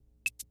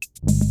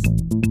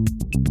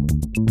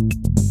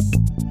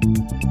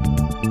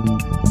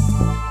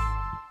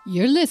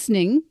You're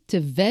listening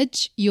to Veg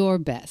Your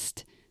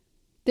Best.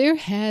 There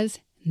has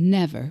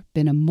never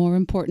been a more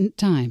important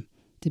time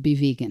to be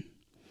vegan.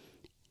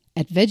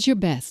 At Veg Your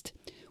Best,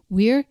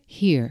 we're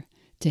here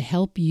to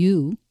help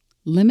you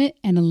limit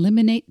and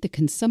eliminate the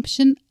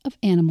consumption of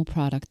animal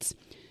products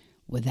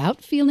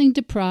without feeling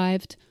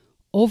deprived,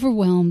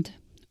 overwhelmed,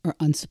 or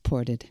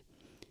unsupported,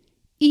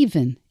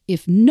 even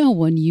if no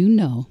one you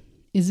know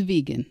is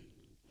vegan.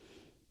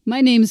 My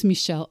name's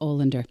Michelle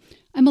Olander.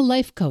 I'm a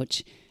life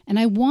coach, and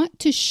I want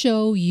to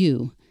show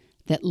you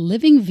that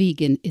living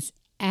vegan is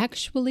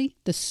actually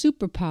the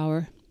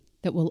superpower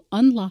that will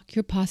unlock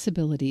your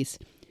possibilities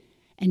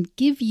and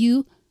give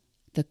you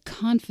the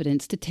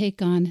confidence to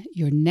take on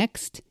your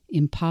next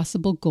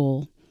impossible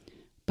goal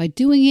by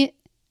doing it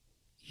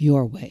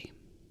your way.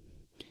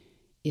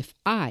 If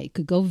I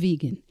could go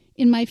vegan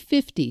in my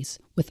 50s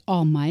with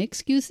all my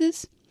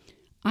excuses,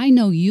 I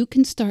know you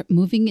can start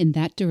moving in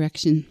that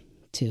direction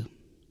too.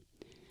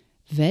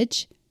 Veg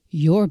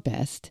your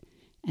best,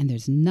 and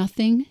there's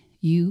nothing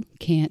you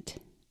can't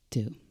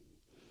do.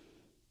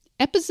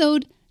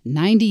 Episode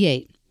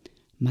 98,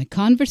 my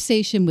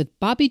conversation with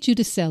Bobbi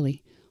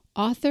Giudicelli,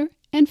 author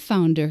and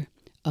founder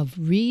of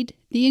Read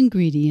the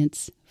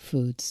Ingredients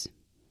Foods.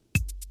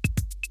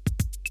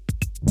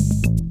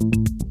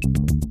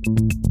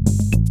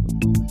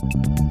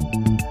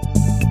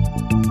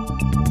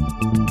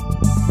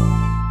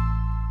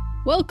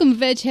 Welcome,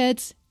 veg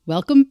heads.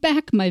 Welcome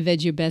back, my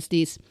Veg Your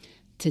Besties.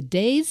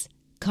 Today's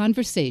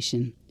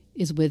conversation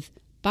is with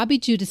Bobbi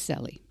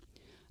Giudicelli,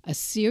 a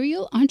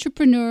serial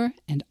entrepreneur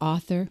and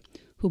author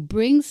who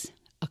brings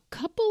a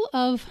couple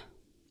of,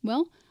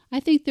 I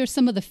think they're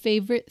some of the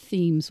favorite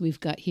themes we've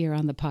got here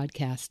on the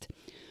podcast.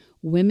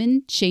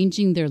 Women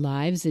changing their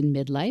lives in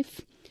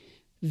midlife,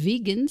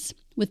 vegans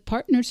with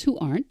partners who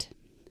aren't,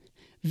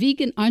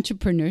 vegan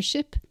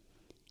entrepreneurship,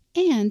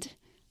 and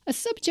a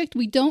subject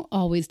we don't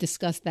always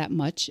discuss that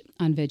much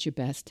on Veg Your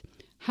Best,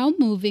 how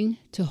moving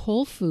to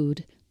whole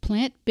food,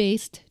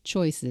 plant-based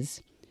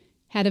choices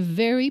had a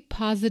very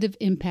positive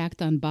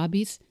impact on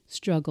Bobbi's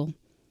struggle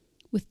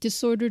with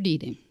disordered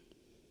eating.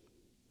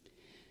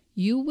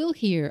 You will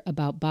hear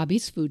about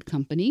Bobbi's food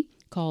company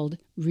called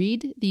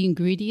Read the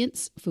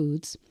Ingredients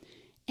Foods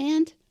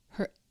and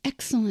her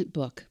excellent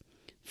book,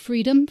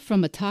 Freedom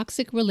from a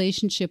Toxic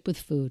Relationship with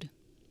Food.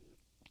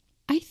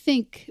 I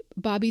think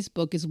Bobbi's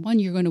book is one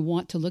you're going to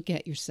want to look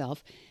at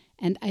yourself,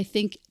 and I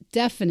think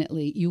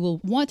definitely you will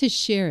want to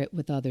share it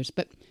with others,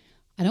 but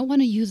I don't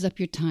want to use up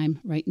your time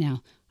right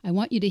now. I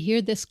want you to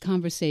hear this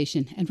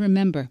conversation, and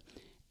remember,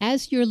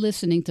 as you're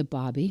listening to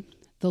Bobbi,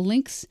 the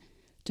links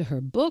to her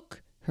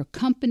book, her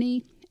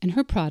company, and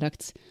her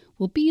products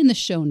will be in the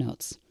show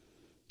notes.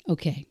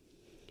 Okay,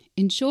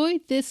 enjoy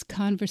this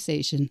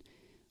conversation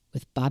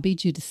with Bobbi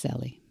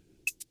Giudicelli.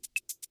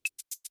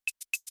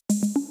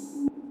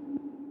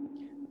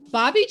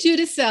 Bobbi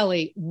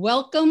Giudicelli,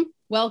 welcome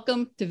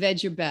to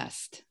Veg Your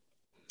Best.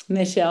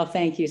 Michelle,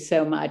 thank you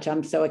so much.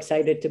 I'm so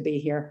excited to be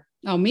here.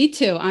 Oh, me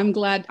too. I'm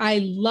glad. I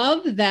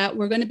love that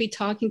we're going to be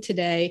talking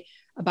today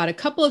about a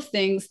couple of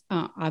things.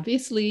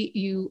 Obviously,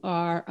 you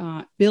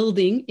are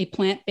building a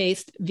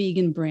plant-based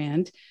vegan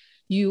brand.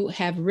 You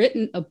have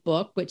written a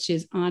book, which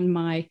is on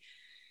my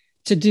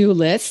to-do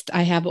list.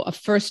 I have a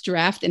first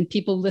draft, and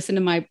people listen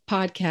to my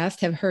podcast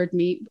have heard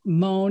me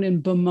moan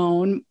and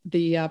bemoan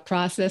the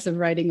process of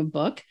writing a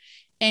book.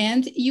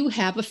 And you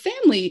have a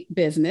family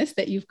business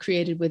that you've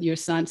created with your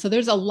son. So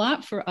there's a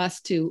lot for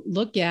us to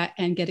look at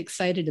and get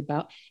excited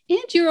about.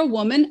 And you're a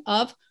woman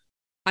of,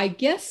 I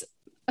guess,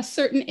 a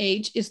certain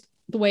age is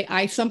the way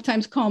I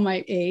sometimes call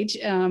my age.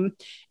 And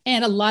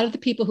a lot of the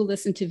people who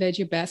listen to Veg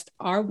Your Best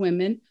are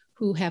women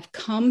who have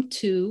come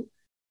to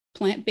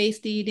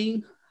plant-based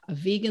eating, a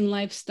vegan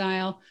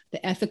lifestyle,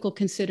 the ethical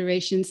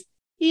considerations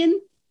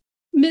in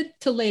mid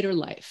to later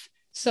life.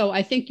 So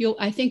I think you're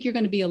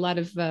going to be a lot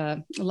of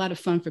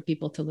fun for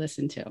people to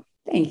listen to.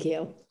 Thank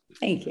you.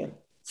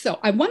 So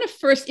I want to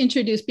first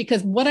introduce,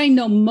 because what I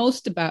know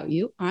most about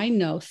you, I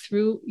know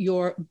through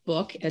your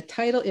book. The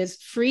title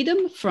is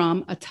Freedom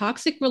from a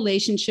Toxic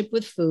Relationship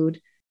with Food.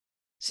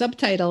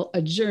 Subtitle,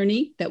 A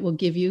Journey That Will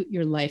Give You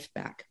Your Life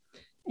Back.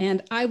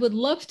 And I would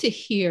love to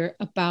hear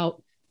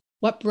about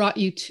what brought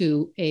you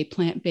to a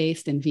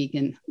plant-based and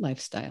vegan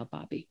lifestyle,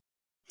 Bobbi.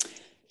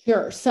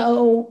 Sure.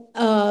 So,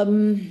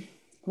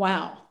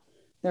 wow,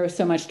 there was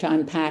so much to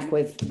unpack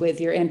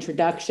with your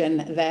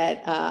introduction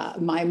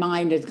that my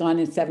mind has gone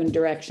in 7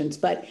 directions.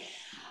 But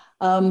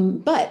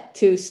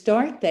to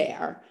start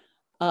there,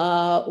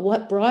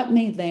 what brought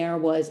me there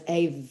was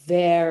a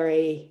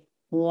very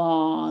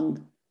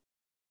long,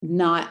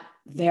 not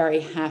very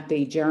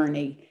happy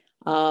journey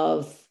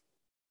of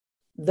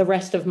the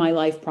rest of my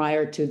life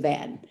prior to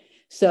then.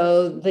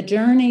 So the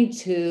journey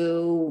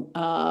to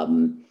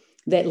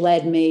that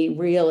led me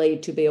really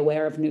to be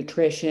aware of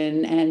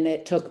nutrition, and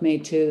it took me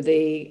to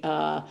the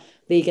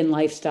vegan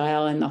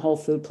lifestyle and the whole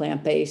food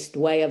plant-based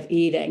way of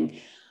eating.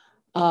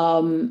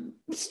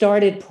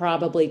 Started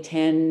probably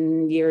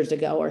 10 years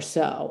ago or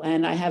so,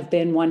 and I have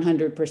been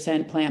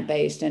 100%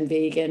 plant-based and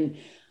vegan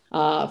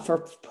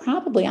for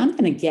probably, I'm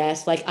going to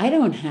guess, like, I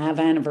don't have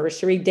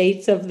anniversary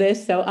dates of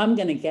this, so I'm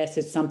going to guess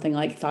it's something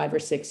like 5 or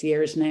 6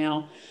 years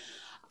now.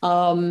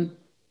 Um,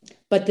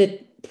 but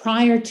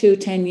prior to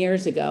 10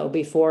 years ago,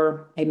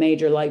 before a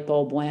major light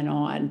bulb went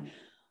on,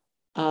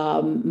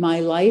 my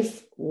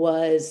life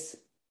was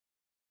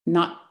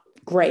not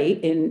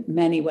great in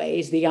many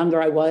ways. The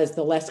younger I was,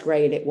 the less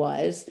great it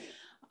was.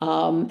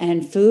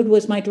 And food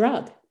was my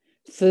drug.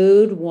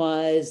 Food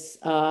was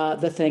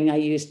the thing I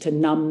used to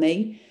numb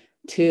me,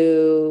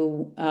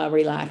 to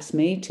relax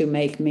me, to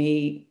make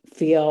me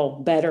feel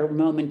better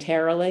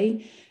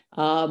momentarily.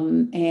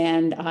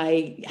 And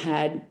I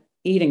had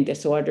eating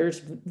disorders,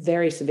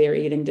 very severe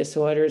eating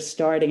disorders,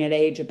 starting at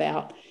age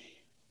about,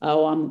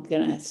 I'm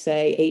going to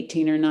say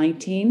 18 or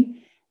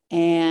 19,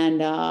 and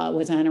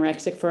was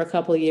anorexic for a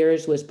couple of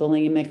years, was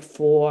bulimic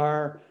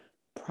for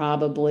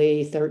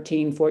probably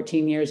 13,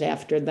 14 years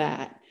after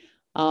that.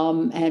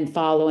 And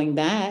following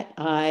that,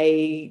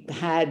 I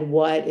had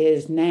what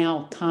is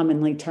now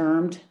commonly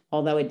termed,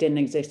 although it didn't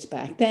exist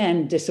back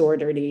then,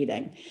 disordered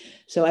eating.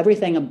 So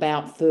everything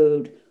about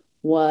food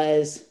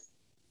was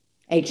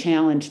a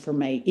challenge for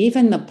me.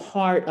 Even the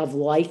part of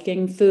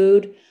liking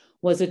food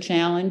was a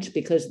challenge,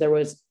 because there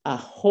was a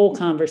whole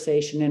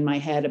conversation in my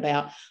head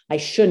about, I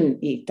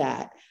shouldn't eat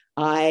that.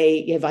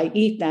 If I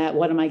eat that,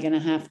 what am I going to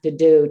have to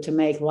do to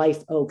make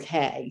life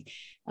okay?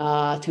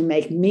 To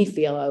make me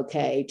feel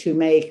okay, to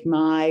make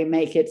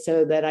it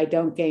so that I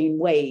don't gain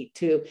weight,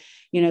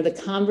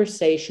 the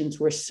conversations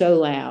were so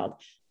loud,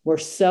 were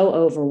so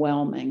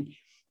overwhelming,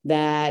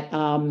 that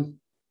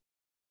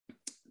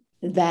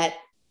that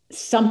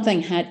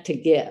something had to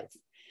give.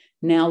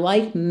 Now,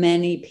 like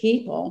many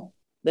people,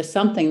 the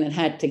something that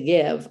had to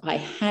give, I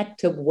had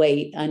to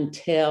wait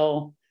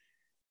until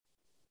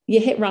you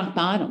hit rock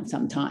bottom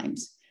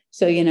sometimes.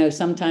 So,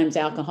 sometimes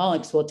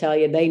alcoholics will tell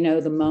you they know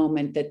the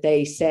moment that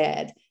they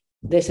said,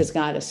 this has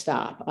got to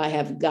stop. I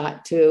have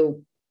got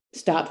to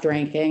stop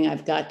drinking.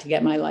 I've got to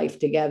get my life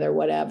together,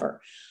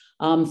 whatever.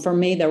 For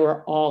me, there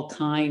were all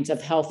kinds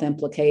of health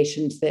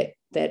implications that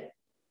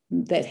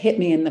hit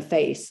me in the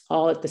face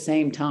all at the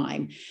same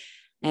time.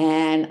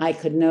 And I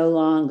could no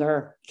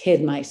longer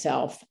kid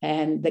myself.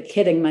 And the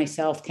kidding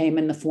myself came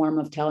in the form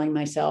of telling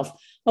myself,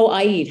 oh,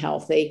 I eat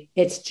healthy.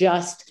 It's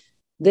just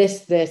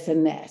this,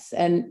 and this.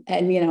 And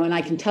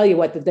I can tell you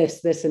what the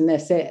this, and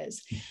this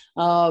is.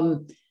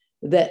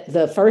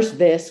 The first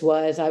this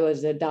was, I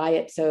was a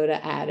diet soda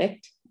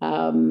addict,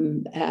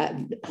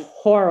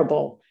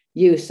 horrible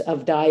use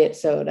of diet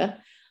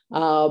soda,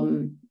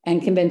 and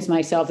convinced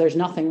myself there's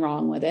nothing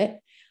wrong with it.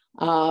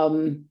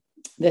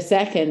 The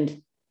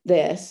second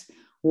this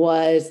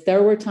was,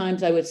 there were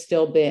times I would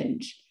still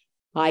binge.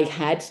 I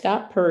had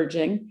stopped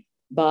purging,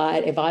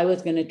 but if I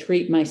was going to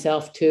treat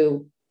myself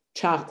to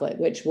chocolate,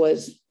 which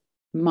was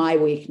my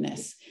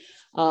weakness,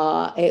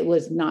 it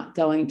was not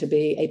going to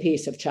be a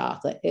piece of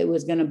chocolate. It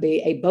was going to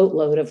be a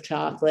boatload of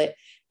chocolate,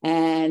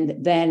 and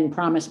then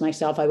promise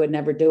myself I would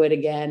never do it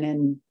again,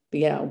 and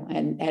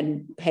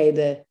and pay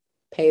the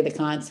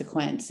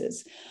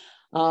consequences.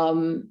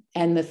 And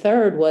the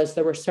third was,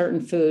 there were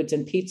certain foods,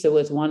 and pizza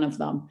was one of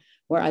them,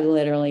 where I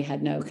literally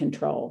had no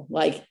control.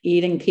 Like,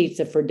 eating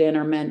pizza for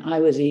dinner meant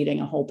I was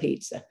eating a whole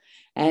pizza.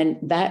 And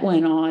that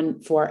went on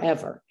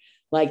forever.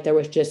 Like, there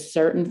was just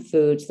certain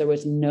foods there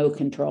was no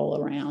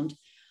control around.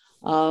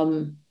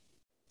 So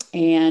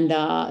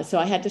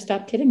I had to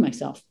stop kidding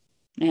myself.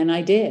 And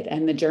I did.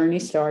 And the journey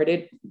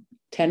started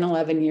 10,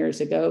 11 years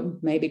ago,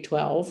 maybe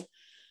 12.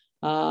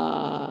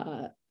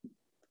 And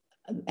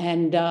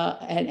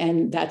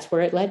that's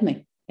where it led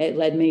me. It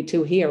led me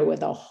to here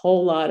with a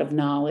whole lot of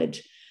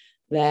knowledge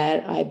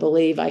that I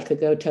believe I could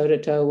go toe to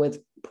toe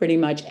with pretty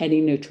much any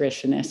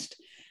nutritionist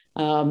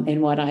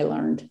in what I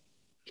learned.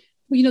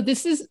 Well,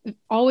 this is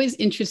always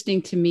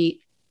interesting to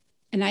me.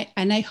 And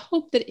I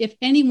hope that if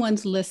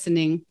anyone's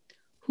listening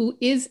who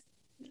is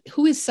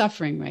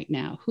suffering right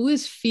now, who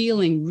is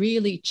feeling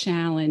really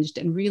challenged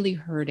and really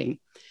hurting,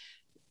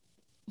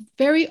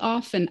 very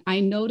often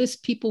I notice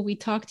people we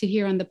talk to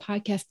here on the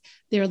podcast,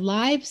 their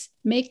lives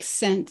make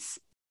sense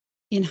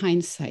in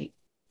hindsight,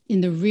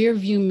 in the rear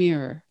view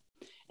mirror.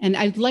 And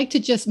I'd like to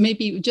just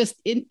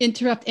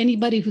interrupt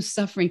anybody who's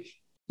suffering.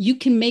 You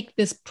can make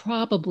this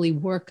probably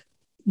work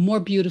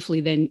more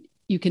beautifully than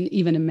you can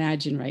even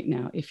imagine right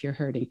now if you're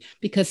hurting.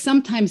 Because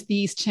sometimes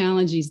these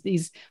challenges,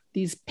 these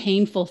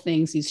painful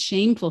things, these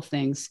shameful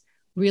things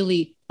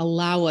really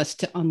allow us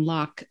to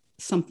unlock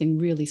something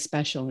really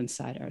special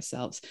inside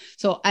ourselves.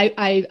 So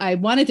I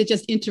wanted to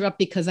just interrupt,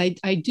 because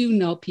I do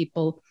know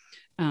people,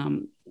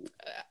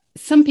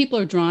 some people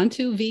are drawn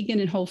to vegan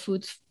and whole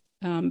foods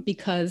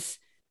because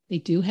they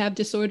do have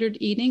disordered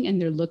eating,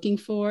 and they're looking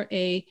for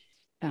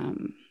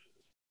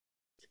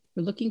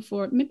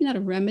maybe not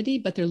a remedy,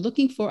 but they're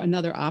looking for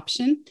another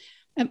option.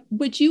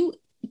 Would you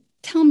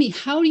tell me,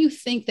 how do you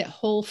think that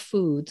whole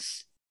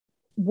foods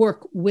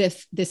work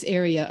with this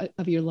area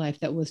of your life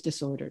that was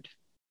disordered?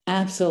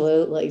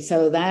 Absolutely.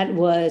 So that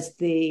was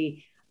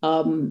before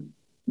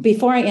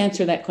I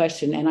answer that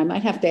question, and I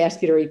might have to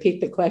ask you to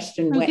repeat the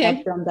question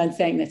after I'm done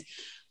saying this.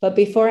 But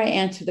before I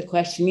answer the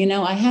question,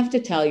 I have to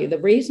tell you, the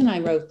reason I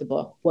wrote the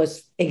book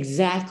was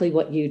exactly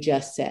what you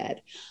just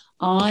said.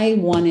 I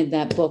wanted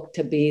that book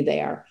to be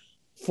there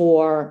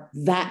for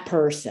that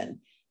person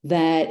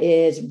that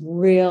is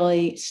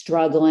really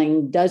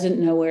struggling, doesn't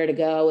know where to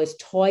go, is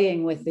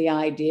toying with the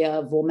idea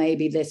of, well,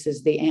 maybe this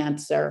is the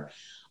answer.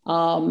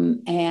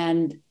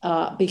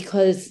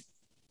 Because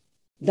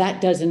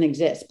that doesn't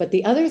exist. But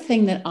the other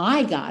thing that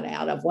I got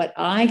out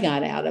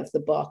of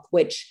the book,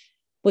 which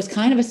was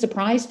kind of a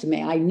surprise to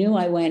me, I knew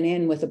I went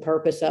in with the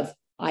purpose of,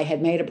 I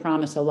had made a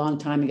promise a long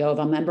time ago, if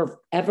I'm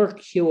ever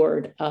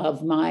cured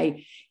of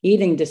my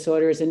eating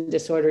disorders and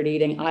disordered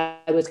eating,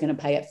 I was going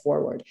to pay it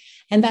forward.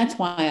 And that's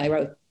why I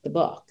wrote the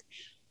book.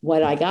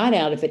 What I got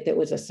out of it that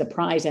was a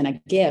surprise and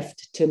a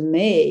gift to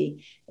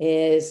me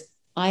is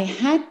I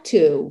had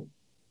to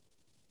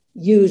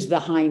use the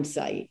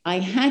hindsight. I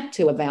had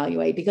to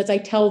evaluate, because I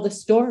tell the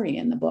story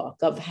in the book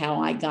of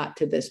how I got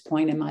to this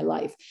point in my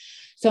life.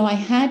 So I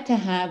had to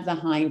have the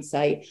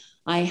hindsight.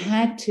 I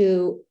had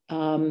to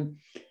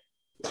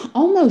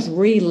almost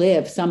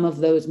relive some of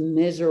those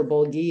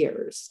miserable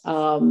years,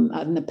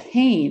 and the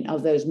pain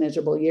of those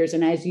miserable years.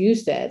 And as you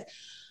said,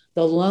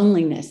 the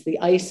loneliness,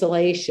 the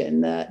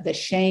isolation, the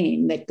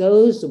shame that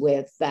goes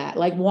with that.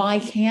 Like, why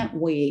can't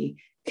we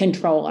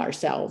control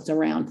ourselves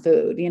around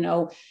food?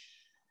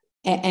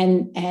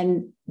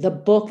 And the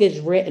book is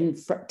written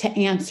to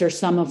answer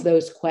some of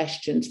those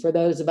questions for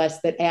those of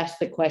us that ask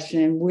the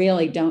question and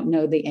really don't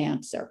know the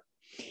answer.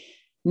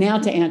 Now,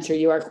 to answer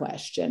your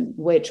question,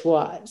 which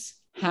was,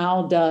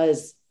 how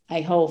does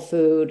a whole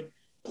food,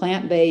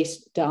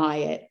 plant-based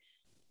diet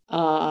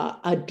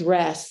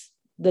address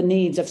the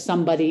needs of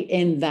somebody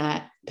in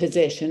that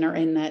position or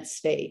in that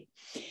state?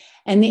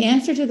 And the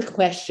answer to the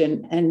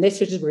question, and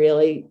this is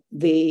really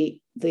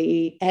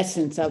the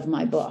essence of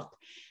my book,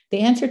 the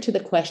answer to the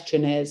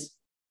question is,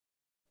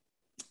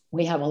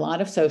 we have a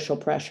lot of social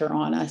pressure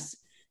on us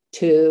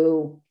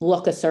to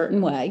look a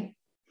certain way.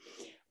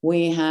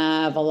 We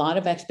have a lot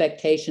of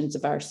expectations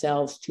of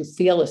ourselves to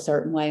feel a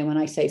certain way. And when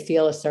I say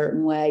feel a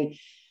certain way,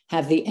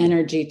 have the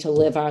energy to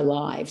live our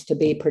lives, to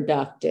be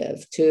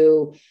productive,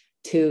 to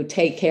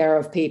take care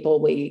of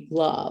people we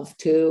love,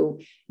 to,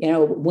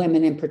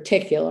 women in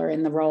particular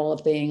in the role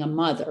of being a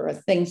mother, or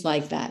things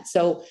like that.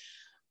 So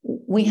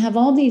we have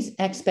all these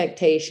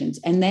expectations,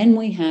 and then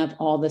we have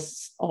all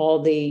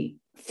the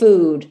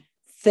food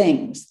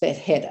things that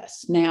hit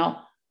us.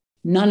 Now,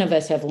 none of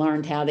us have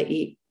learned how to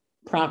eat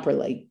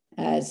properly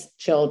as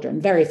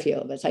children. Very few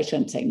of us. I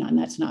shouldn't say none.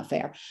 That's not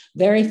fair.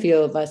 Very few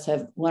of us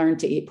have learned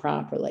to eat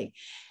properly.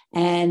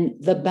 And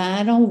the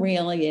battle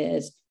really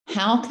is,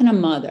 how can a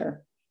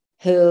mother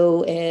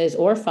who is,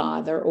 or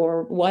father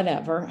or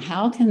whatever,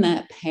 how can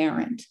that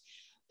parent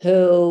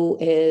who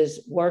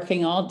is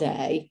working all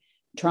day,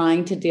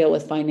 trying to deal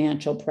with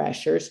financial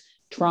pressures,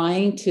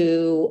 trying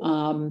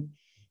to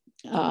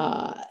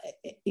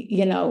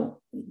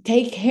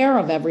take care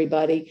of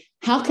everybody,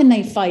 how can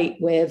they fight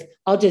with,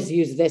 I'll just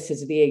use this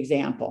as the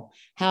example,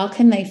 how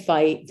can they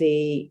fight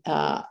the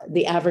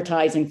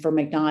advertising for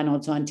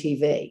McDonald's on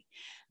TV,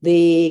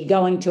 the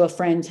going to a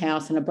friend's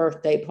house and a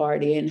birthday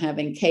party and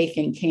having cake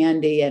and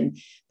candy, and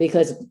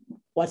because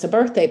what's a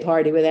birthday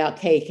party without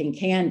cake and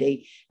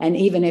candy? And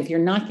even if you're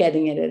not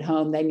getting it at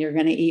home, then you're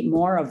going to eat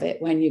more of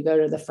it when you go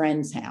to the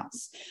friend's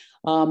house,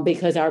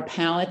 because our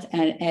palates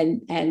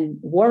and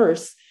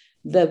worse,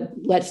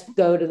 let's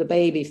go to the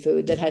baby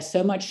food that has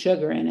so much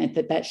sugar in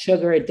it that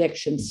sugar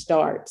addiction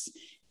starts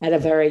at a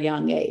very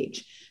young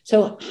age.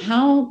 So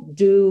how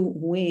do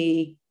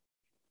we,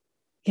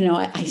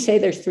 I say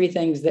there's three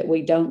things that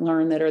we don't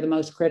learn that are the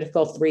most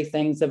critical three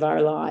things of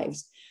our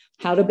lives: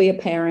 how to be a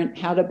parent,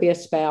 how to be a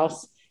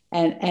spouse,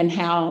 and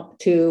how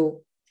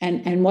to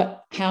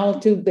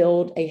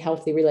build a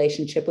healthy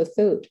relationship with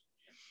food.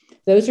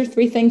 Those are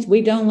three things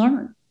we don't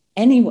learn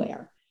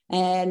anywhere.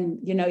 And,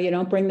 you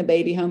don't bring the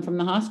baby home from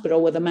the hospital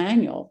with a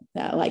manual,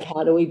 like,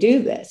 how do we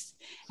do this?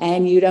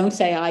 And you don't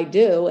say, I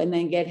do, and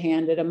then get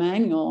handed a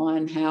manual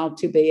on how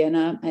to be in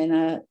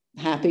a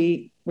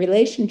happy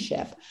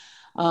relationship.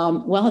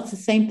 Well, it's the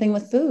same thing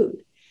with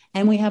food.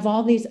 And we have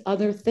all these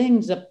other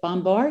things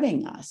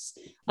bombarding us.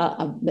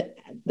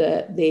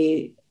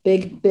 The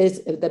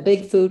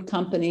big food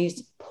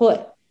companies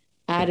put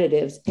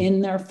additives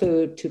in their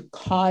food to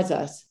cause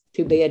us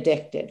to be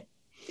addicted.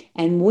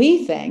 And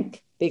we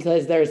think,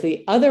 because there's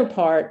the other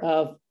part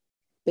of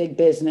big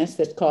business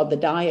that's called the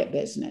diet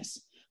business,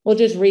 we'll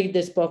just read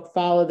this book,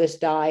 follow this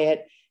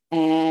diet,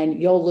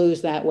 and you'll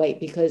lose that weight.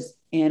 Because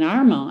in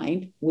our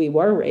mind, we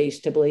were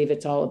raised to believe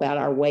it's all about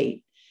our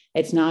weight.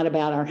 It's not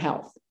about our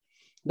health.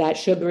 That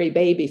sugary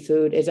baby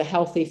food is a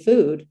healthy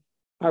food.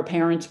 Our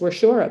parents were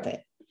sure of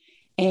it.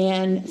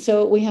 And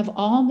so we have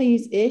all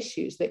these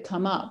issues that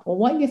come up. Well,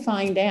 what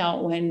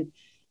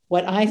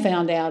I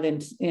found out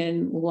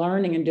in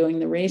learning and doing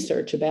the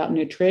research about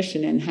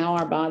nutrition and how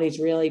our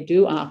bodies really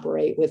do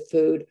operate with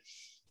food,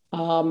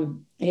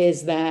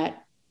 is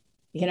that,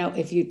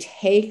 if you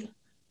take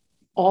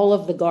all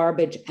of the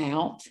garbage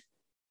out,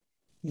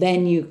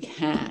 then you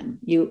can.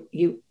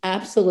 You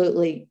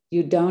absolutely,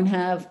 you don't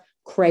have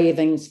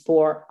cravings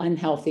for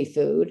unhealthy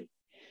food.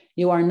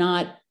 You are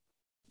not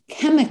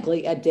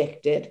chemically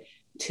addicted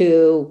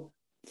to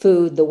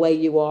food the way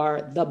you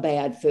are the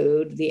bad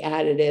food, the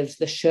additives,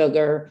 the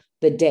sugar,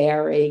 the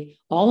dairy.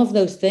 All of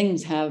those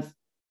things are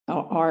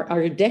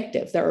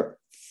addictive. They're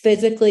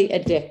physically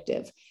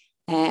addictive.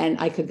 And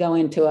I could go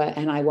into it,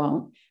 and I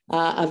won't,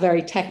 a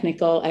very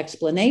technical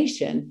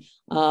explanation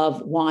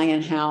of why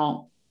and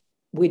how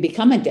we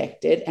become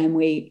addicted, and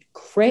we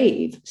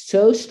crave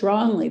so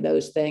strongly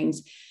those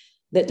things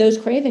that those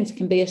cravings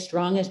can be as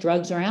strong as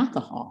drugs or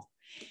alcohol.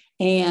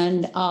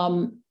 And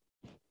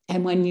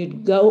when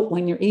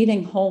you're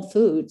eating whole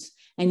foods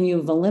and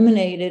you've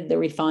eliminated the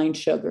refined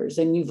sugars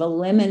and you've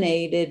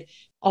eliminated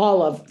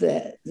all of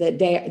the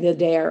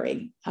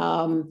dairy,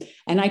 and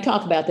I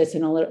talk about this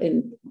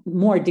in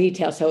more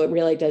detail, so it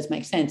really does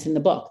make sense in the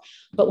book.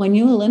 But when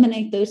you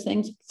eliminate those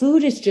things,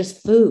 food is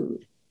just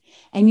food,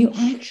 and you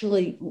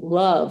actually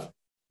love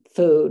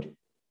food.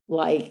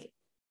 Like,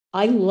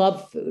 I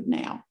love food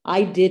now.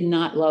 I did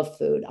not love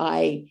food.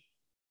 I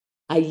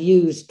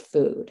used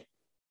food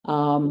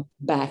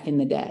back in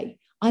the day.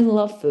 I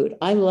love food.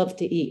 I love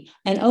to eat.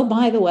 And oh,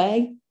 by the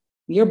way,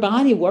 your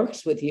body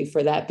works with you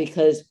for that,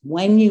 because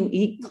when you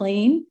eat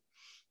clean,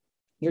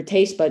 your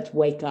taste buds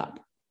wake up.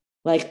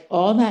 Like,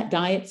 all that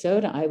diet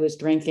soda I was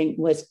drinking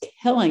was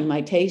killing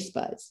my taste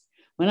buds.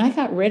 When I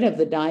got rid of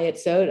the diet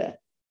soda,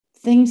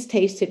 things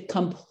tasted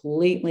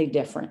completely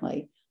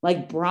differently.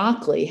 Like,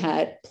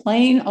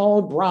 plain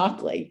old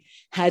broccoli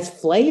has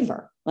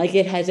flavor. Like,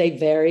 it has a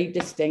very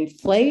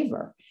distinct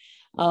flavor.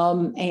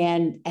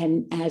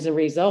 And as a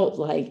result,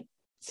 like,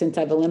 since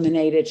I've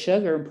eliminated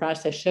sugar and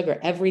processed sugar,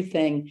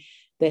 everything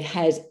that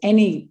has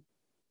any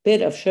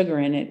bit of sugar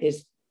in it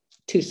is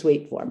too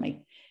sweet for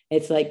me.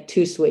 It's like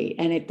too sweet,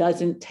 and it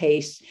doesn't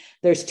taste.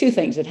 There's two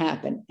things that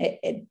happen.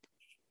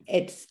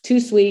 It's too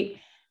sweet,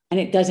 and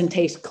it doesn't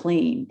taste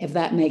clean, if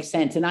that makes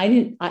sense. And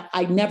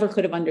I never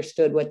could have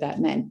understood what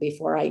that meant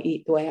before I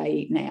eat the way I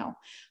eat now.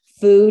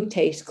 Food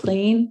tastes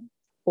clean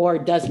or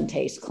doesn't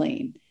taste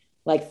clean.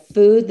 Like,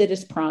 food that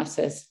is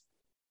processed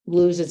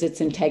loses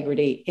its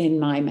integrity in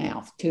my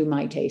mouth to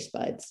my taste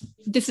buds.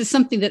 This is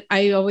something that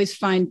I always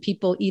find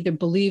people either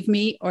believe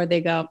me or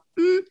they go,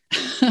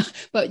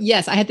 But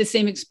yes, I had the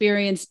same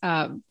experience,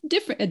 a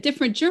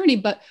different journey.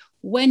 But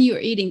when you're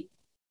eating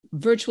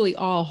virtually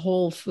all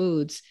whole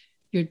foods,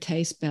 your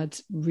taste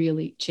buds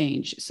really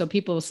change. So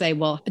people will say,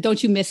 well,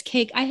 don't you miss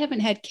cake? I haven't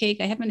had cake.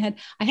 I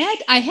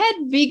had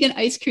vegan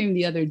ice cream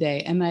the other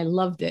day, and I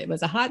loved it. It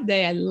was a hot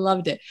day. I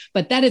loved it.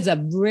 But that is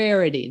a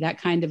rarity, that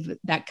kind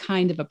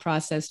of a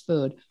processed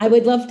food. I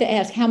would love to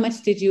ask, how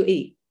much did you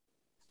eat?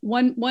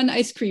 One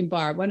ice cream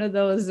bar, one of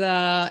those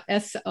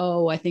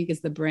SO, I think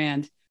is the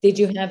brand. Did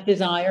you have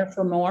desire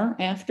for more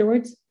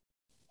afterwards?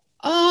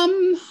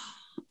 I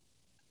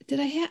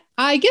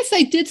guess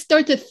I did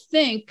start to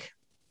think,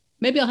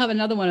 maybe I'll have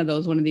another one of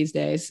those one of these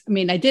days. I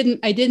mean, I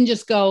didn't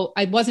just go,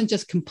 I wasn't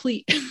just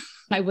complete,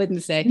 I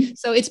wouldn't say.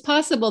 So it's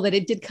possible that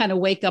it did kind of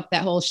wake up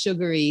that whole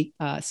sugary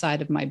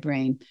side of my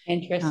brain.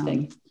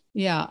 Interesting.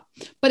 Yeah.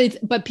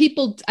 But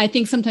people, I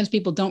think sometimes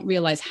people don't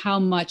realize how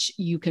much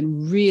you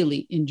can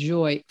really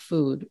enjoy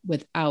food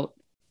without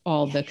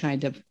all the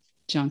kind of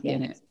junk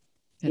in it.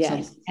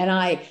 Yes.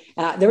 And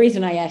the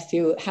reason I asked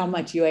you how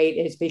much you ate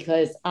is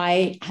because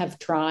I have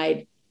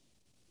tried.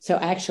 So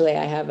actually,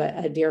 I have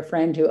a dear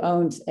friend who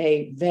owns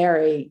a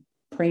very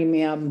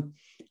premium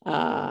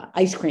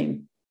ice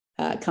cream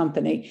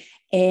company.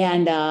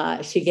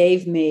 And she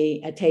gave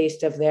me a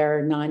taste of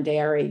their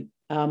non-dairy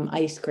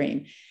ice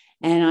cream.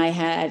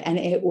 And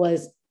it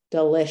was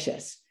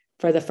delicious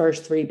for the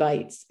first 3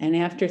 bites. And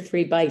after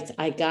 3 bites,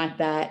 I got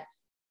that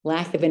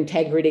lack of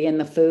integrity in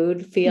the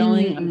food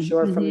feeling, I'm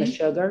sure, from the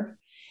sugar.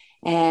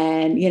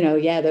 And,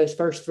 those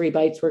first 3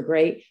 bites were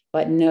great,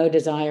 but no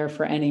desire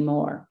for any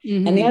more.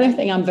 Mm-hmm. And the other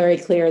thing I'm very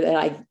clear that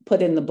I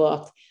put in the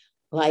book,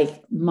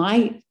 like,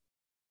 my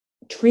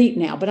treat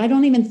now, but I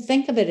don't even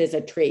think of it as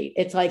a treat.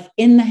 It's like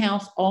in the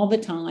house all the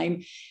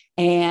time.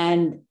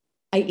 And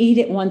I eat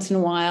it once in a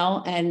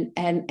while, and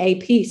a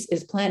piece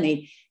is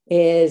plenty,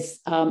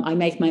 I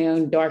make my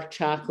own dark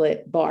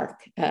chocolate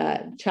bark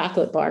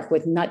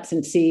with nuts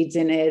and seeds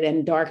in it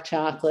and dark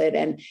chocolate.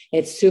 And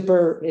it's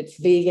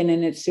vegan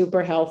and it's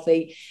super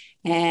healthy.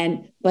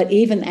 And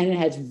it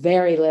has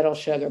very little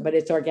sugar, but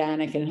it's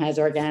organic and has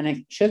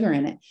organic sugar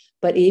in it.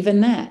 But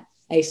even that,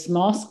 a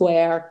small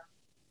square,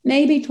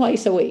 maybe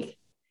twice a week,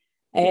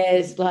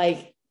 is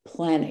like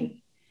plenty.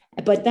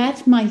 But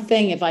that's my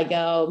thing. If I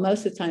go,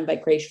 most of the time, if I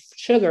crave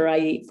sugar, I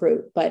eat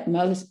fruit. But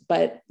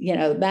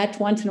that's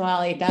once in a while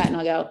I eat that, and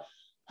I'll go,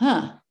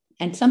 huh.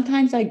 And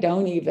sometimes I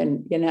don't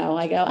even,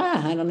 I go,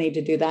 I don't need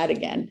to do that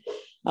again.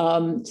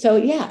 So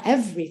yeah,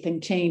 everything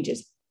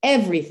changes.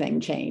 Everything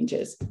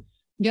changes.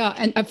 Yeah.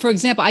 And for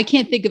example, I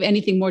can't think of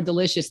anything more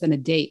delicious than a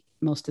date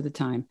most of the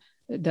time,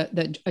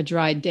 a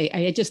dried date.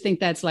 I just think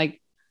that's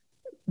like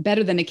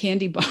better than a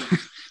candy bar.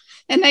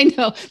 And I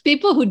know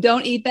people who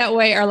don't eat that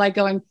way are like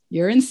going,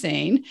 you're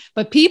insane.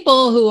 But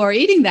people who are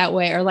eating that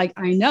way are like,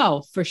 I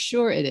know for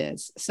sure it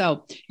is.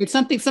 So it's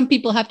something some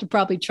people have to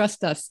probably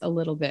trust us a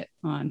little bit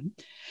on.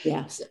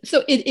 Yeah.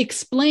 So it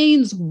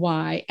explains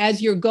why,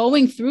 as you're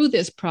going through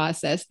this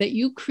process, that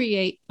you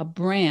create a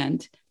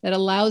brand that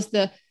allows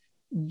the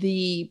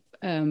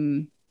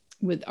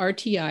with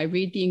RTI,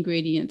 read the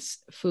ingredients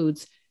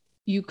foods,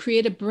 you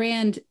create a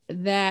brand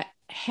that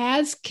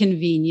has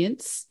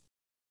convenience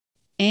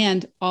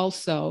and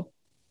also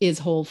is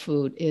whole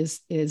food,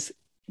 is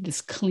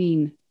this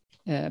clean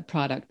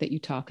product that you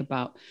talk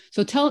about.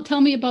 So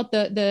tell me about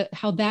the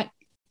how that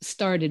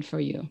started for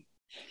you.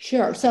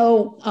 Sure.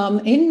 So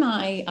in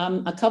my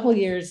a couple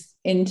years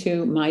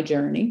into my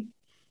journey,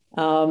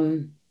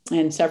 and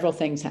several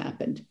things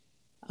happened.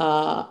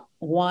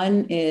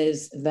 One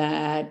is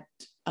that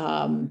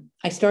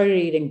I started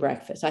eating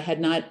breakfast.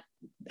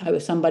 I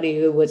was somebody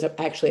who was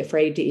actually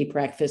afraid to eat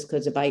breakfast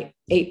because if I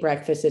ate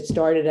breakfast, it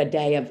started a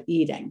day of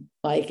eating.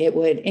 Like it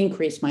would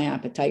increase my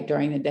appetite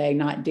during the day,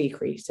 not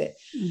decrease it.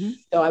 Mm-hmm.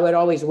 So I would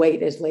always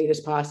wait as late as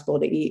possible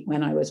to eat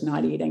when I was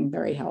not eating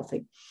very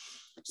healthy.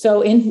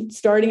 So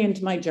starting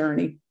into my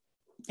journey,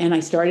 and I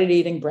started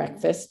eating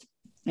breakfast.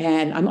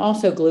 And I'm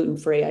also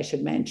gluten-free, I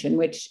should mention,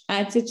 which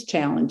adds its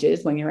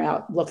challenges when you're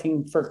out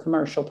looking for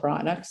commercial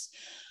products.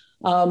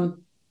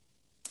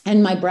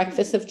 And my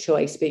breakfast of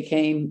choice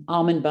became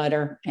almond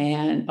butter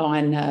and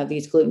on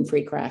these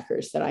gluten-free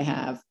crackers that I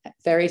have.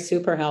 Very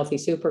super healthy,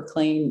 super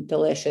clean,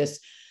 delicious,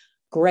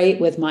 great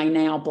with my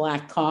now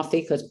black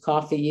coffee, because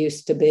coffee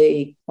used to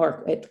be,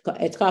 or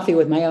it's coffee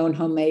with my own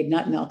homemade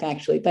nut milk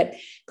actually, but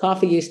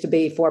coffee used to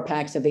be 4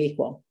 packs of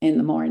Equal in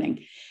the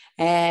morning.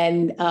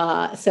 And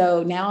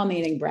so now I'm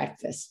eating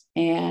breakfast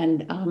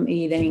and I'm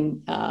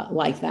eating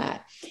like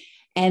that.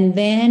 And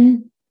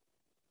then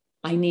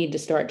I need to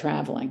start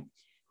traveling.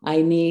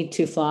 I need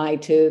to fly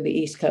to the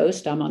East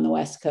Coast. I'm on the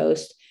West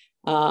Coast.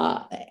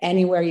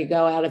 Anywhere you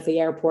go out of the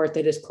airport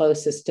that is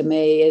closest to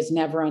me is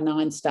never a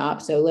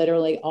nonstop. So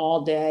literally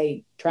all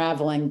day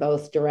traveling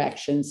both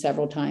directions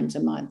several times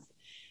a month.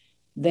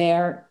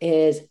 There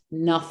is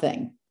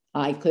nothing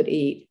I could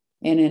eat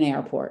in an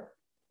airport.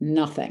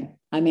 Nothing.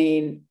 I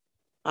mean,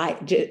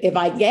 if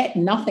I get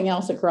nothing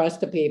else across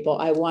to people,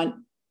 I want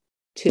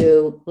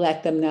to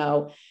let them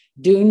know,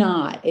 do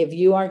not, if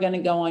you are going to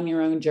go on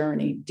your own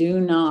journey, do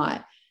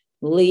not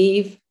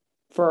leave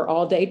for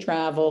all day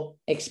travel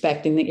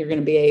expecting that you're going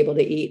to be able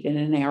to eat in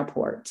an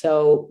airport.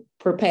 So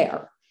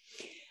prepare.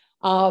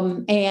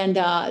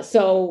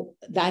 So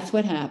that's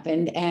what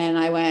happened. And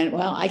I went,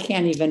 well, I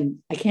can't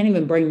even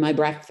bring my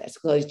breakfast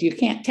because you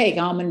can't take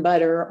almond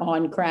butter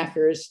on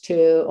crackers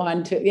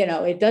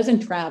it doesn't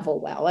travel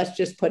well. Let's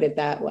just put it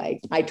that way.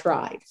 I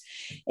tried.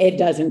 It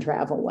doesn't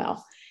travel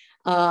well.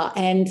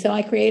 And so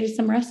I created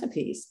some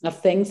recipes of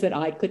things that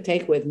I could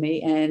take with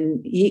me and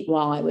eat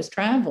while I was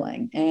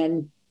traveling.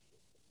 And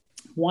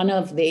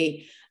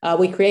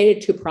we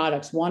created 2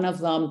 products. One of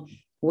them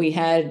we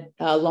had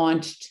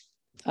launched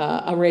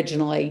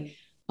originally.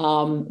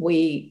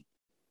 We,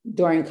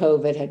 during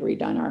COVID, had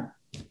redone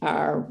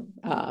our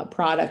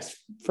products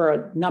for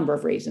a number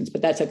of reasons,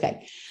 but that's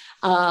okay.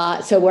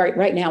 So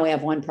right now we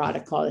have one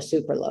product called a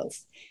super loaf.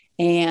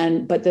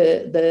 But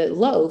the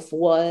loaf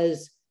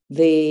was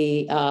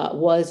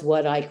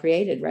what I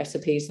created,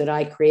 recipes that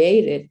I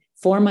created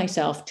for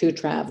myself to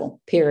travel,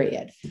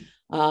 period.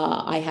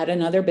 I had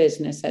another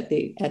business at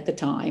the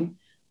time.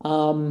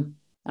 I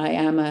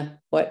am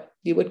what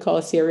you would call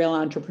a serial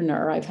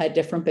entrepreneur. I've had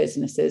different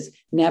businesses,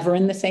 never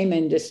in the same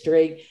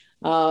industry.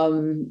 I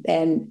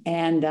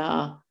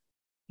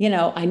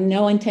had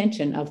no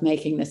intention of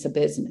making this a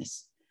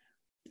business.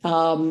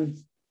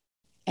 As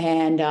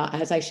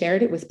I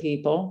shared it with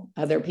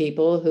other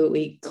people who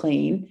eat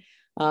clean,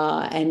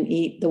 and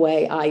eat the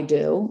way I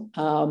do,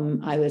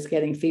 I was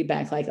getting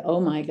feedback like,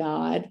 oh my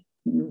God,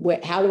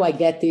 how do I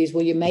get these?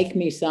 Will you make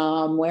me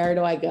some? Where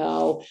do I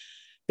go?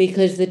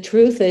 Because the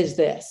truth is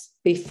this,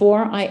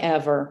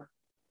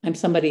 I'm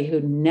somebody who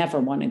never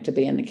wanted to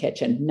be in the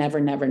kitchen. Never,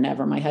 never,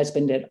 never. My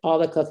husband did all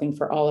the cooking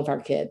for all of our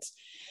kids.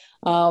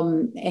 I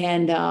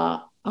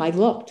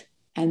looked,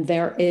 and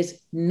there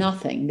is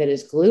nothing that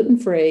is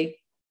gluten-free,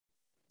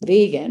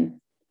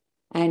 vegan,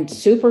 and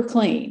super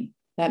clean.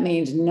 That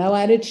means no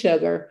added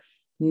sugar,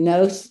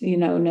 no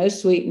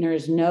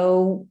sweeteners,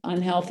 no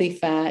unhealthy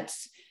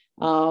fats.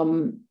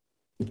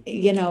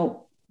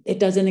 It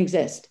doesn't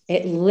exist.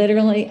 It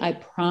literally, I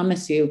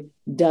promise you,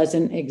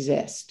 doesn't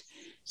exist.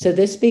 So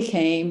this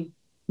became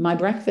my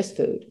breakfast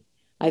food.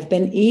 I've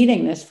been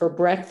eating this for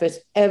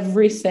breakfast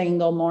every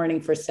single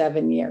morning for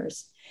 7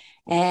 years.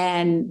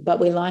 But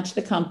we launched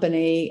the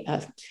company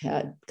a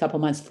couple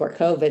months before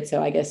COVID.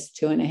 So I guess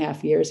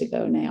 2.5 years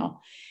ago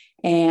now.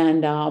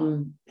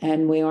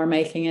 And we are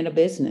making it a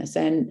business.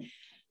 And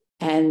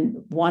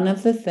one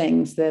of the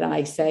things that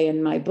I say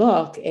in my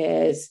book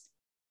is,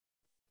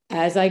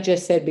 as I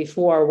just said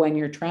before, when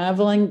you're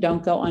traveling,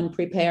 don't go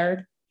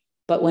unprepared.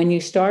 But when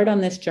you start on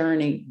this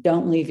journey,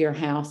 don't leave your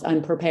house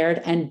unprepared,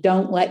 and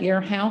don't let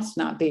your house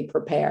not be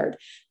prepared.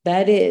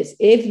 That is,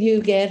 if you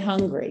get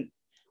hungry,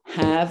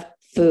 have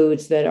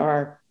foods that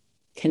are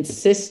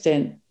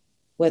consistent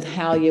with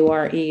how you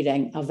are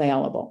eating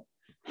available.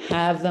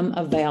 Have them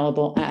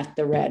available at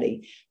the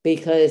ready,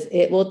 because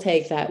it will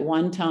take that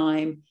one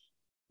time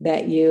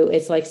that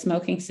it's like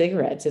smoking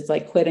cigarettes. It's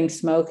like quitting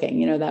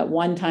smoking. That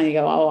one time you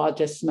go, oh, I'll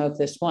just smoke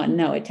this one.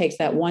 No, it takes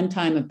that one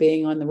time of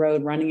being on the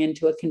road, running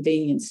into a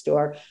convenience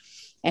store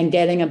and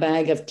getting a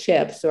bag of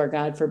chips, or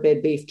God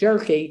forbid, beef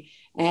jerky.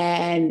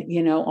 And,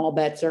 all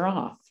bets are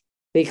off,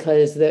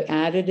 because the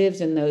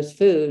additives in those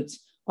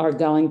foods are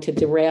going to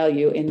derail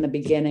you in the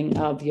beginning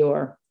of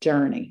your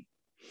journey.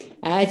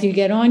 As you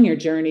get on your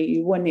journey,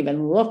 you wouldn't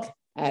even look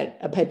at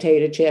a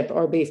potato chip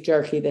or beef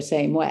jerky the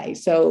same way.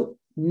 So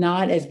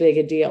not as big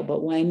a deal.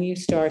 But when you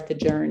start the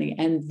journey,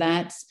 and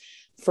that's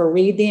for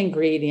Read the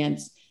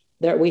Ingredients,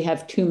 that we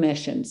have two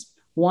missions.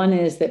 One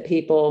is that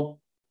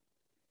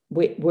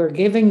we're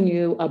giving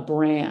you a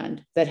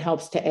brand that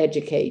helps to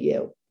educate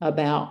you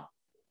about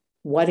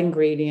what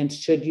ingredients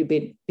should you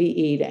be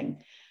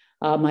eating.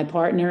 My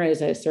partner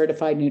is a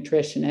certified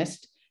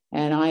nutritionist,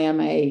 and I am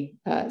a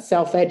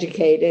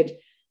self-educated,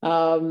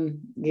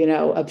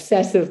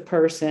 obsessive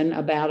person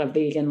about a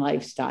vegan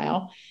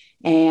lifestyle.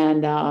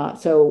 And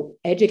so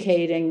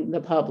educating the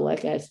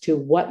public as to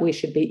what we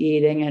should be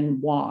eating and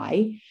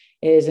why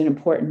is an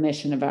important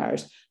mission of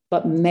ours.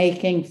 But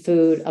making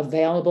food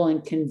available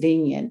and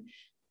convenient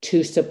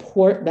to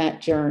support that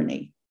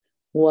journey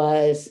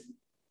was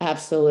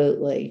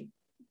absolutely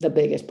the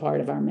biggest part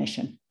of our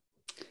mission.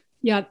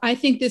 Yeah, I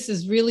think this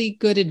is really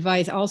good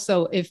advice.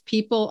 Also, if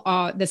people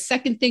the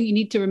second thing you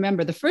need to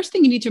remember, the first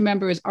thing you need to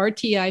remember is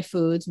RTI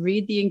Foods,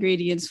 Read the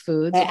Ingredients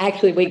Foods.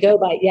 Actually, we go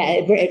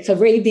by, so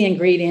Read the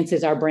Ingredients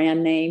is our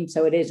brand name.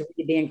 So it is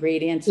Read the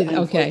Ingredients. Okay.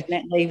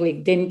 Unfortunately, we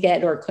didn't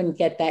get or couldn't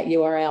get that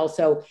URL.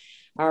 So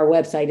our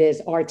website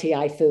is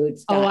RTI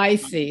Foods. Oh, I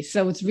see.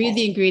 So it's Read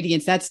the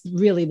Ingredients. That's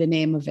really the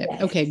name of it.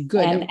 Yes. Okay,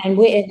 good. And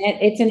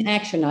it's an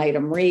action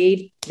item,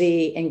 Read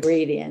the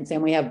Ingredients.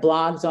 And we have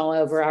blogs all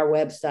over our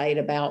website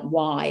about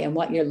why and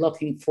what you're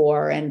looking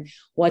for and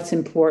what's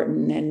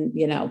important and,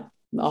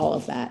 all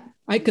of that.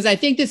 Because I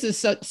think this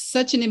is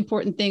such an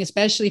important thing,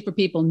 especially for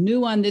people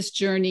new on this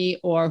journey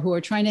or who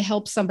are trying to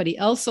help somebody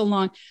else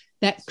along,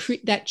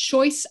 that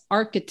choice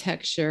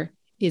architecture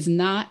is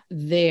not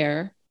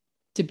there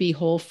to be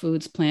whole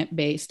foods,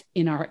 plant-based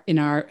in our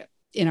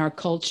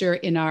culture,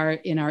 in our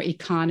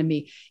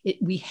economy.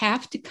 We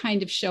have to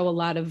kind of show a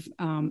lot of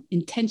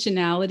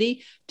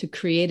intentionality to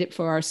create it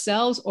for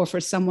ourselves or for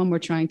someone we're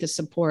trying to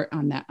support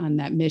on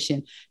that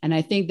mission. And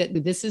I think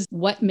that this is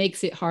what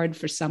makes it hard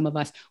for some of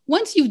us.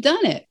 Once you've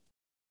done it,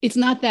 it's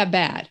not that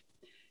bad.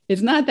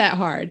 It's not that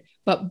hard.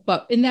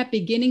 But in that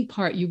beginning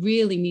part, you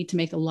really need to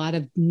make a lot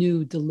of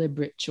new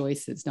deliberate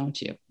choices,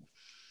 don't you?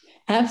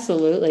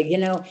 Absolutely.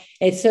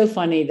 It's so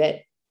funny that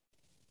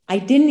I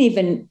didn't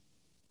even,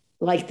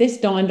 this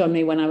dawned on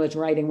me when I was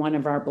writing one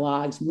of our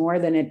blogs more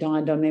than it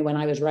dawned on me when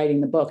I was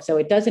writing the book. So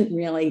it doesn't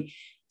really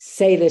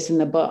say this in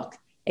the book.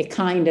 It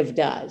kind of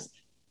does,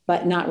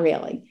 but not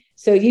really.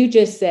 So you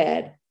just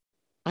said,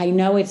 I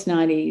know it's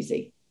not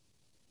easy.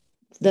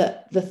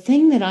 The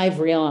thing that I've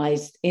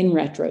realized in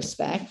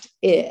retrospect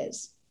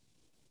is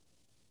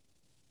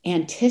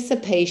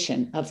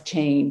anticipation of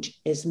change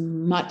is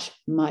much,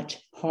 much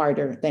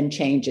harder than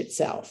change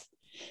itself.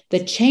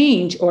 The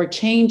change or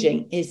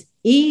changing is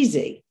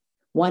easy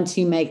once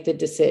you make the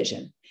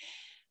decision.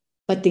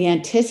 But the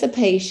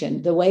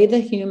anticipation, the way the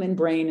human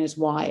brain is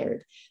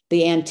wired,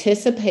 the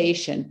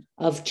anticipation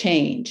of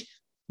change,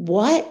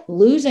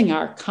 losing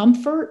our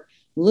comfort,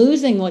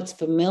 losing what's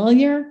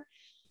familiar,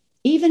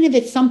 even if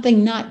it's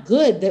something not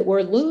good that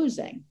we're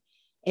losing.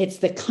 It's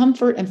the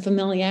comfort and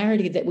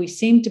familiarity that we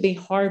seem to be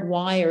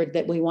hardwired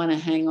that we want to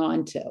hang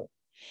on to.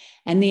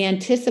 And the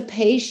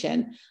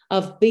anticipation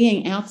of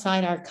being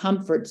outside our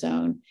comfort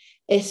zone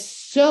is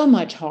so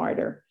much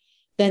harder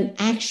than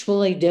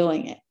actually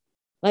doing it.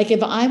 Like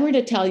if I were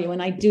to tell you,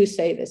 and I do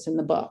say this in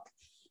the book,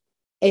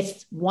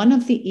 it's one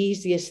of the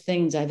easiest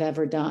things I've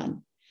ever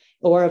done.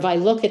 Or if I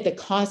look at the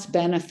cost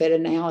benefit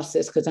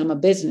analysis, because I'm a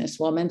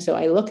businesswoman, so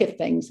I look at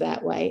things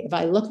that way. If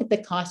I look at the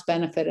cost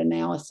benefit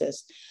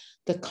analysis,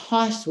 the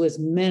cost was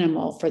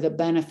minimal for the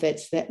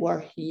benefits that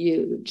were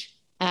huge,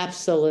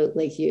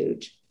 absolutely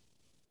huge.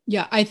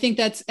 Yeah, I think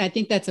that's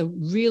a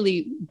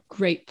really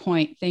great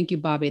point. Thank you,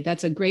 Bobbi.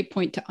 That's a great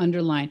point to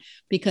underline,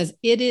 because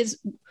it is,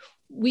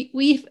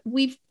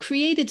 we've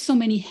created so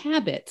many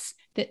habits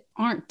that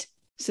aren't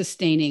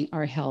sustaining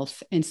our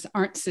health and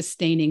aren't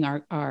sustaining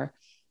our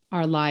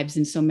lives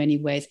in so many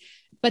ways.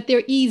 But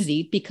they're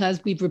easy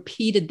because we've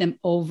repeated them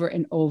over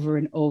and over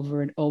and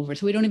over and over.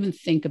 So we don't even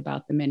think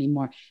about them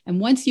anymore.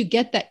 And once you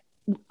get that,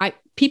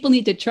 people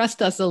need to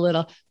trust us a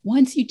little.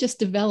 Once you just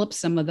develop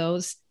some of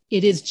those,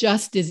 it is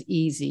just as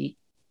easy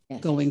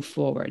going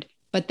forward.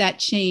 But that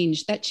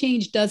change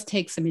does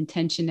take some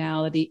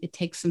intentionality. It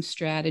takes some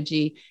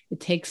strategy. It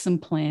takes some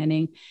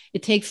planning.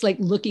 It takes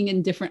looking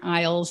in different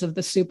aisles of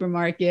the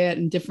supermarket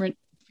and different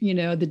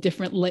the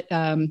different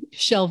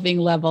shelving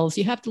levels.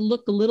 You have to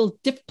look a little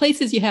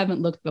places you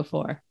haven't looked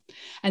before.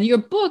 And your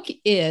book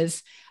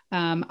is,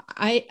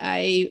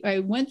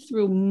 I went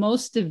through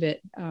most of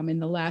it in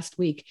the last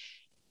week.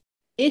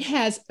 It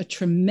has a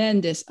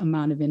tremendous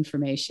amount of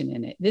information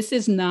in it. This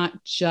is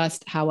not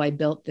just how I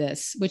built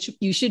this, which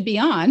you should be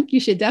on. You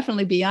should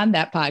definitely be on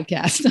that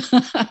podcast,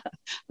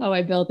 how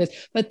I built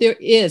this. But there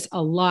is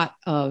a lot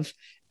of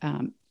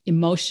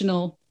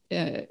emotional,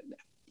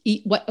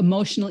 what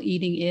emotional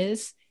eating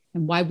is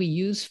and why we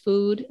use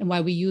food and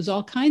why we use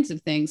all kinds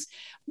of things.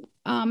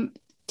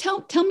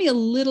 Tell me a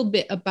little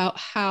bit about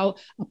how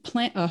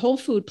a whole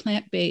food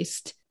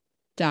plant-based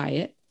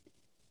diet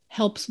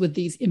helps with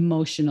these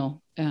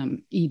emotional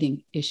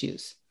eating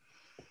issues.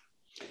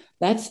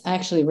 That's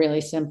actually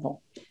really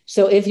simple.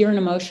 So if you're an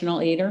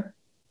emotional eater,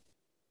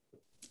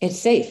 it's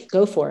safe.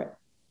 Go for it.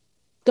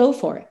 Go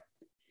for it.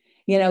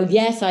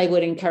 Yes, I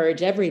would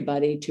encourage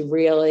everybody to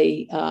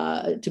really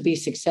to be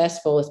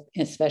successful,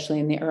 especially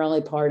in the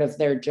early part of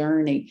their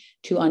journey,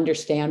 to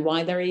understand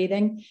why they're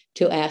eating,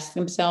 to ask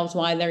themselves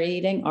why they're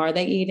eating. Are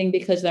they eating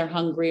because they're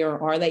hungry,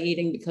 or are they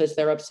eating because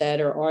they're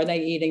upset, or are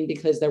they eating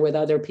because they're with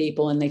other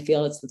people and they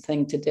feel it's the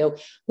thing to do?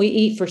 We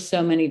eat for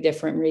so many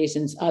different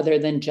reasons other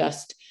than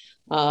just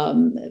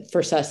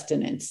for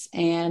sustenance.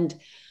 And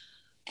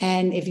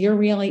if you're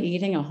really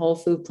eating a whole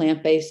food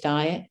plant-based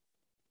diet,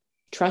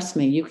 trust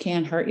me, you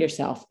can't hurt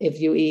yourself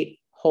if you eat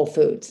whole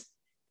foods.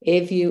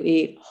 If you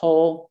eat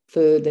whole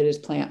food that is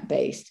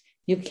plant-based,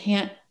 you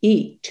can't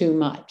eat too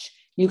much.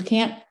 You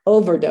can't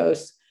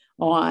overdose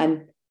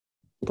on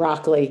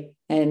broccoli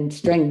and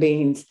string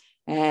beans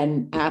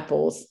and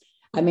apples.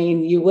 I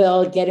mean, you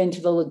will get into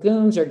the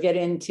legumes or get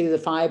into the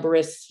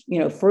fibrous,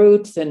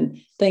 fruits and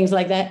things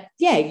like that.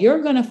 Yeah,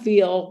 you're going to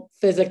feel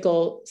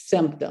physical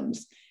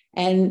symptoms.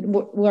 And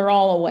we're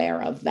all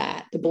aware of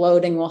that. The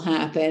bloating will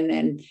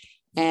happen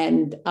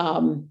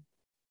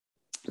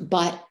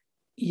but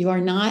you are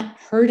not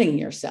hurting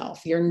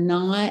yourself. You're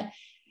not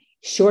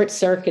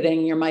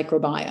short-circuiting your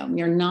microbiome.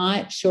 You're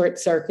not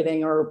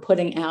short-circuiting or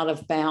putting out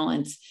of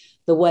balance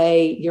the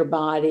way your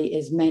body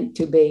is meant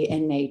to be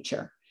in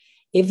nature.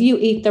 If you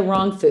eat the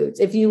wrong foods,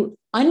 if you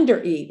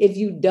undereat, if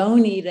you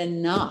don't eat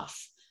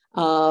enough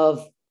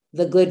of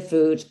the good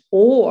foods,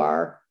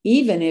 or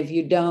even if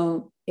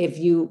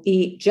you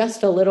eat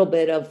just a little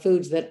bit of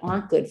foods that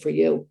aren't good for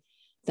you,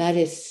 that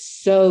is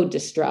so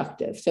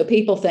destructive. So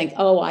people think,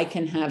 oh, I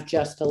can have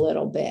just a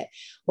little bit.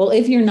 Well,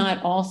 if you're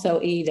not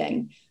also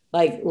eating,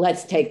 like,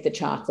 let's take the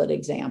chocolate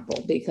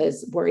example,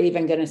 because we're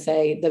even going to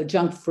say the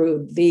junk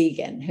food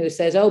vegan who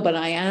says, oh, but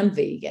I am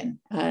vegan.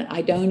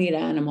 I don't eat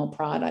animal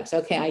products.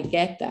 Okay, I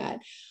get that.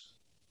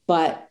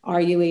 But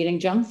are you eating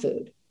junk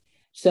food?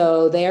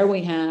 So there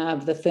we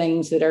have the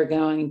things that are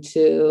going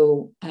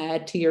to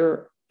add to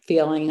your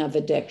feeling of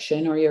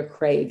addiction or your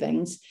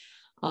cravings.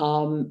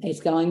 It's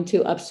going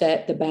to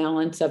upset the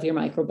balance of your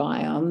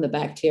microbiome, the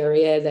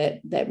bacteria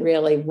that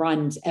really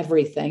runs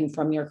everything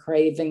from your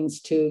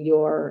cravings to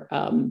your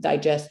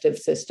digestive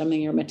system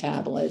and your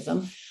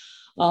metabolism.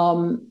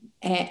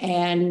 It's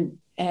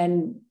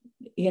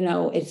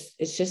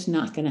just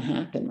not going to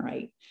happen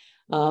right.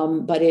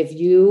 But if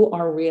you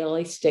are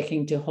really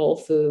sticking to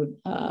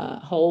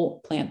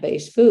whole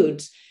plant-based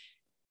foods,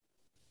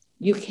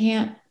 you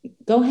can't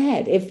go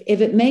ahead.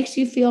 If it makes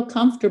you feel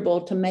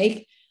comfortable to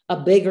make a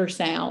bigger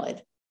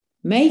salad,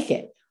 make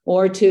it,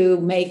 or to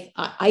make,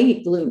 I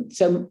eat gluten.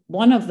 So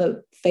one of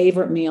the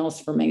favorite meals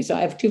for me, so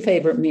I have two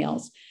favorite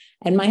meals.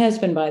 And my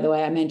husband, by the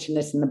way, I mentioned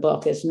this in the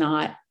book, does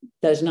not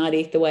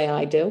eat the way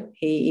I do.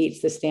 He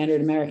eats the standard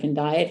American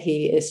diet.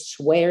 He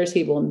swears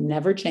he will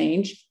never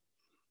change.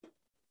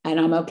 And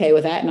I'm okay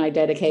with that. And I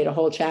dedicate a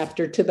whole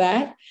chapter to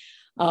that.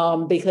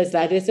 Because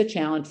that is a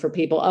challenge for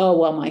people. Oh,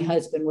 well, my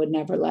husband would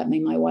never let me.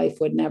 My wife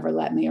would never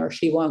let me, or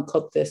she won't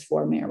cook this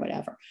for me or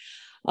whatever.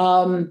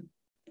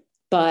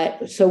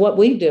 But so what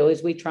we do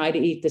is we try to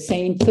eat the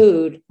same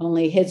food,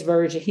 only his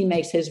version, he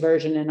makes his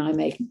version and I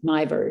make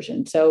my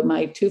version. So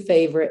my two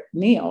favorite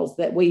meals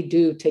that we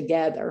do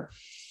together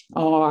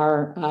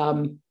are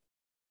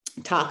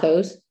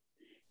tacos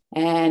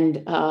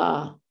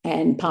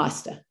and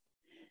pasta.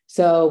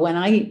 So when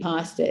I eat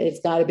pasta, it's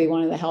got to be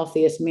one of the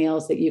healthiest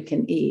meals that you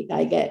can eat.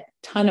 I get a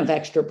ton of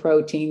extra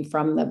protein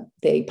from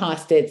the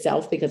pasta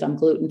itself because I'm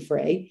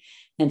gluten-free.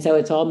 And so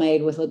it's all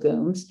made with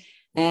legumes.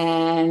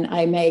 And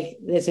I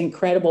make this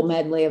incredible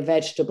medley of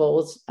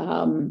vegetables,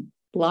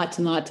 lots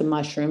and lots of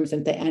mushrooms,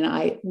 and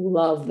I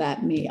love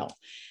that meal.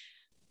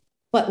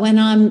 But when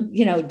I'm,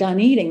 done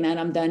eating that,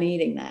 I'm done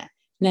eating that.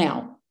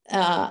 Now,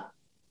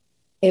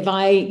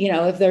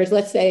 if there's,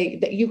 let's say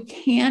that you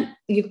couldn't,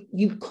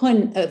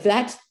 if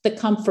that's the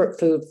comfort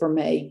food for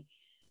me,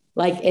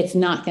 like, it's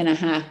not going to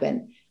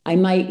happen. I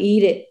might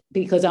eat it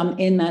because I'm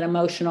in that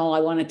emotional,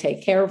 I want to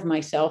take care of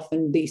myself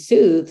and be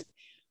soothed,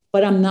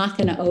 but I'm not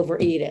going to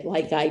overeat it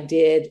like I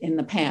did in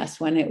the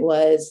past when it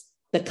was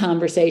the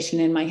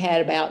conversation in my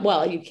head about,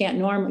 well,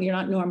 you're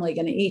not normally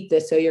going to eat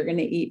this, so you're going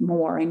to eat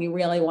more, and you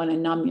really want to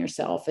numb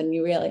yourself, and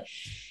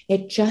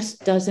it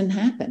just doesn't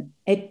happen.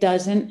 It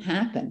doesn't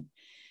happen.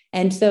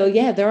 And so,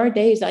 yeah, there are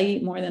days I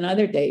eat more than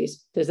other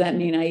days. Does that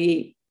mean I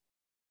eat,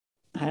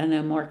 I don't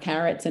know, more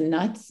carrots and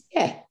nuts?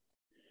 Yeah.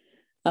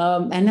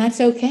 And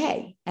that's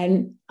okay.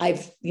 And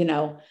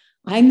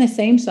I'm the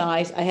same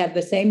size. I have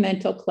the same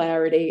mental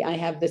clarity. I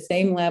have the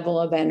same level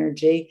of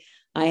energy.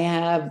 I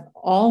have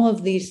all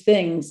of these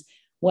things,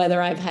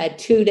 whether I've had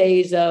 2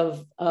 days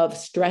of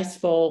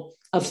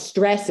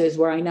stresses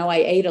where I know I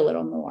ate a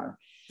little more.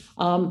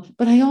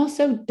 But I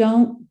also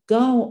don't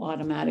go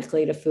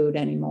automatically to food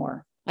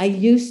anymore. I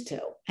used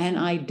to, and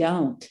I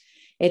don't.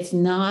 It's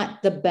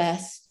not the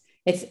best.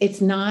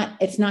 It's not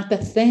the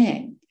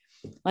thing.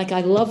 Like,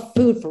 I love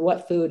food for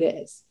what food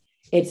is.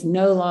 It's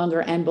no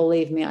longer, and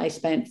believe me, I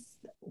spent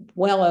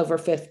well over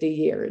 50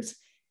 years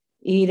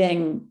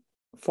eating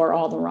for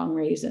all the wrong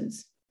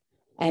reasons.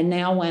 And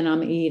now when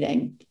I'm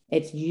eating,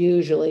 it's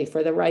usually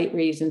for the right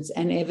reasons.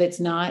 And if it's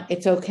not,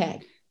 it's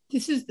okay.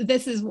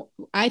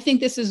 I think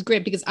this is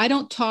great because I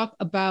don't talk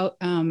about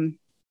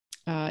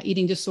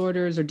eating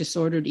disorders or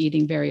disordered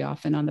eating very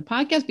often on the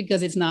podcast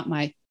because it's not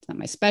my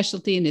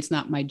specialty and it's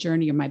not my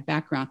journey or my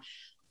background.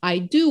 I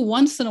do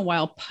once in a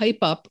while pipe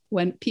up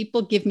when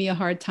people give me a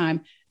hard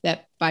time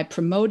that by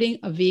promoting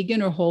a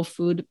vegan or whole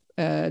food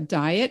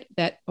diet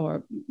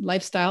or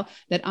lifestyle,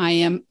 that I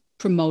am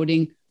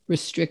promoting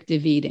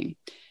restrictive eating.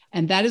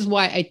 And that is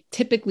why I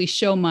typically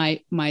show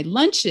my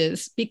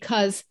lunches,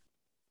 because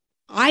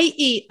I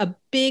eat a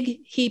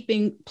big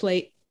heaping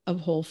plate of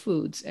whole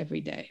foods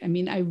every day. I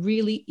mean, I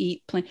really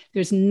eat plain.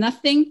 There's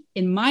nothing,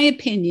 in my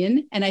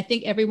opinion, and I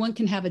think everyone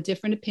can have a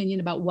different opinion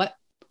about what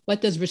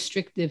does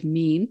restrictive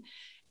mean.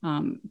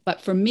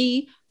 But for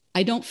me,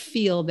 I don't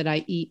feel that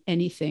I eat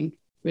anything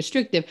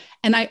restrictive.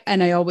 And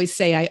I always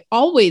say I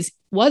always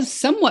was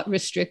somewhat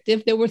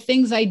restrictive. There were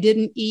things I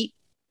didn't eat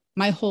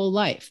my whole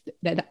life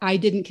that I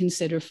didn't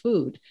consider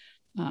food.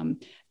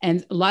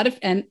 And a lot of,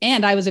 and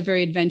I was a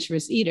very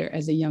adventurous eater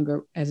as a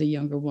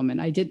younger woman.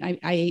 I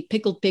ate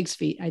pickled pig's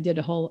feet. I did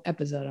a whole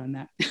episode on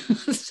that.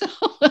 So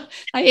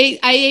I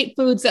ate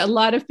foods that a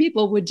lot of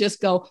people would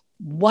just go,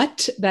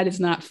 what? That is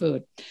not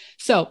food.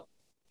 So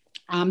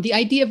the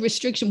idea of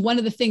restriction, one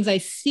of the things I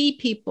see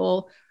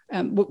people,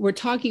 we're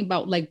talking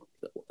about like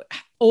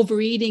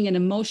overeating and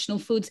emotional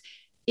foods.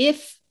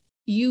 If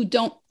you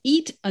don't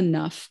eat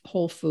enough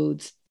whole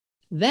foods,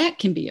 that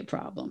can be a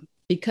problem,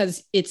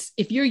 because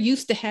if you're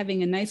used to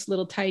having a nice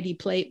little tidy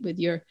plate with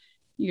your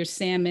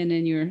salmon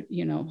and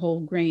your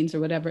whole grains or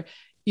whatever,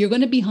 you're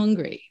going to be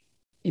hungry.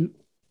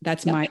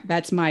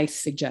 That's my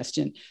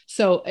suggestion.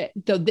 So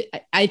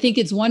I think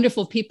it's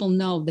wonderful people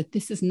know that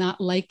this is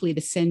not likely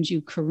to send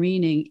you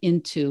careening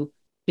into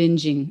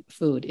binging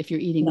food if you're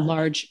eating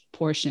large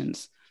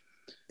portions.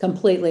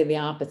 Completely the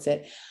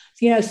opposite.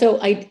 So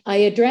I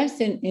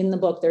address in the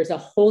book, there's a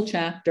whole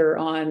chapter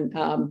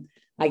on,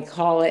 I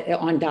call it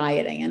on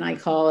dieting, and I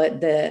call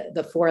it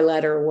the four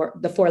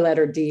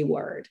letter D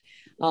word.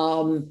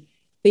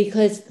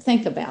 Because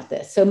think about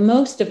this. So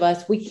most of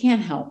us, we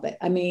can't help it.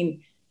 I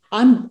mean,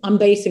 I'm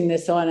basing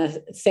this on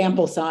a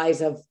sample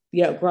size of,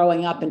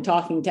 growing up and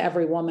talking to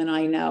every woman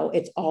I know.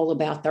 It's all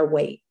about their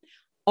weight.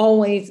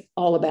 Always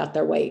all about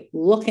their weight,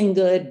 looking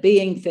good,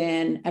 being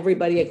thin.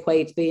 Everybody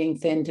equates being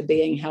thin to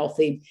being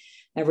healthy.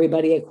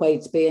 Everybody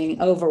equates being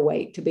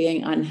overweight to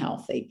being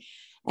unhealthy.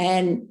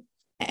 And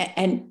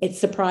it's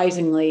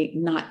surprisingly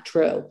not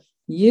true.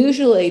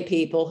 Usually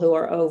people who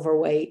are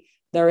overweight,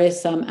 there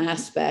is some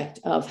aspect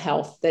of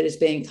health that is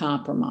being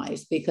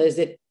compromised, because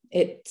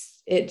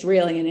it's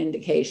really an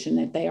indication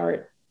that they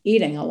are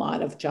eating a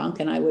lot of junk.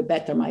 And I would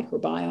bet their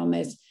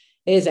microbiome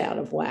is out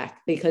of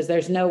whack, because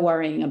there's no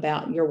worrying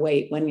about your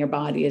weight when your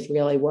body is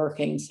really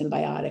working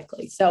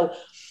symbiotically. So,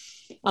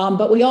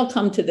 but we all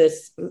come to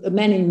this,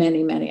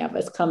 many of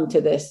us come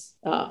to this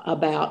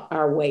about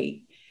our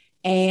weight.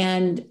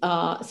 And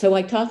so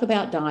I talk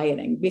about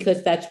dieting,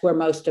 because that's where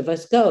most of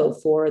us go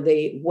for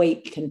the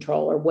weight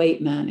control or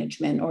weight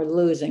management or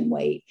losing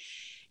weight.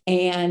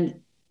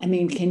 And I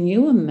mean, can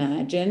you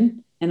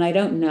imagine, and I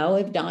don't know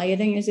if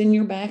dieting is in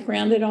your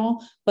background at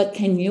all, but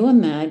can you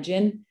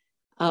imagine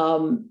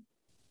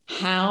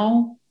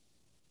how,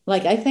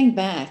 like, I think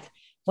back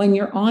when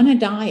you're on a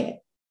diet,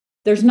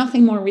 there's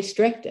nothing more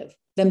restrictive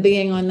than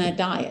being on that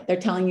diet. They're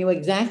telling you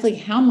exactly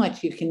how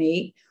much you can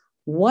eat,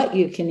 what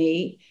you can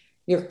eat.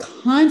 You're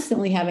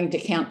constantly having to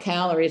count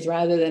calories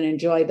rather than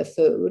enjoy the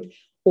food,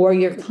 or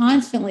you're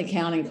constantly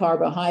counting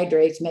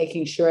carbohydrates,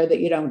 making sure that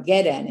you don't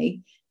get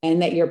any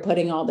and that you're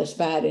putting all this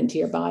fat into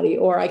your body.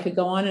 Or I could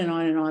go on and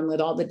on and on with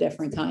all the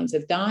different kinds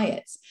of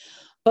diets.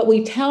 But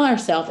we tell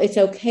ourselves it's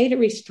okay to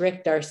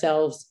restrict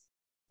ourselves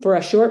for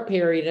a short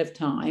period of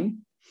time.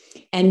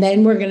 And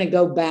then we're going to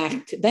go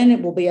back to, then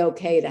it will be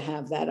okay to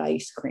have that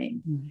ice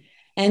cream. Mm-hmm.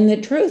 And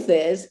the truth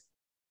is,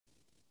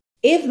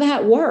 if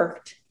that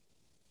worked,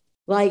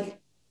 like,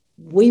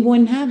 we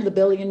wouldn't have the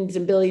billions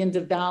and billions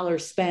of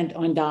dollars spent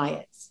on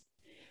diets,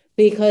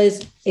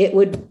 because it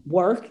would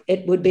work.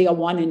 It would be a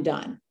one and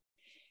done.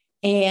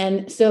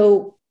 And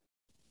so,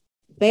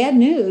 bad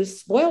news,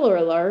 spoiler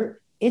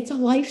alert, it's a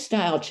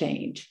lifestyle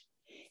change.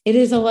 It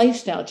is a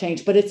lifestyle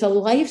change, but it's a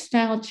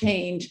lifestyle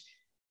change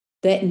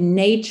that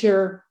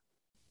nature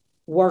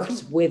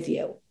works with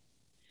you.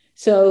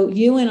 So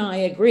you and I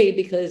agree,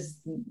 because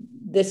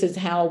this is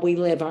how we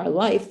live our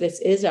life. This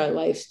is our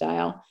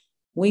lifestyle.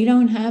 We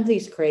don't have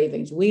these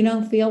cravings. We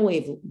don't feel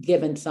we've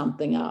given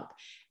something up.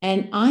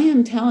 And I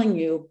am telling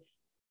you,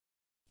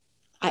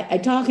 I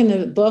talk in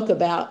the book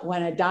about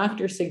when a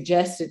doctor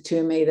suggested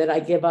to me that I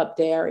give up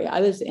dairy. I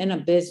was in a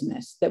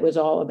business that was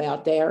all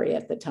about dairy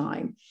at the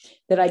time,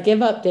 that I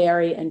give up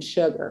dairy and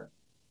sugar.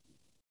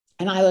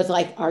 And I was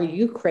like, are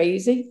you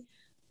crazy?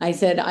 I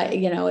said,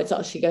 it's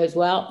all, she goes,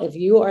 well, if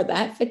you are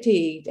that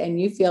fatigued and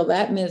you feel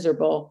that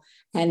miserable,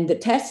 and the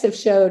tests have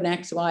shown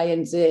X, Y,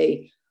 and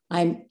Z,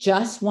 I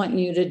just want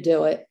you to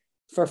do it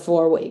for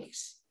 4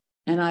 weeks.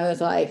 And I was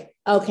like,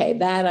 okay,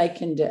 that I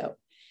can do.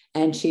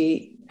 And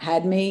she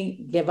had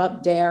me give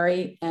up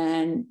dairy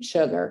and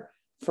sugar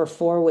for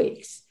 4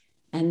 weeks.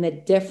 And the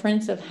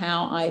difference of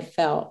how I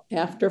felt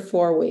after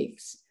 4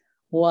 weeks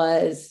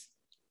was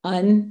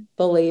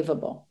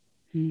unbelievable.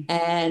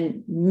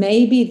 And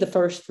maybe the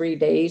first 3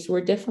 days were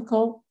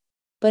difficult,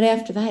 but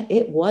after that,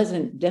 it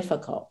wasn't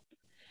difficult.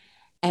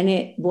 And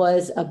it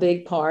was a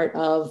big part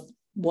of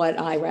what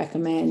I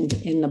recommend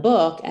in the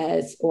book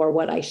or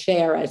what I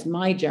share as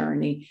my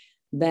journey,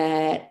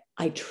 that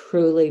I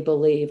truly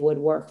believe would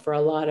work for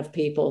a lot of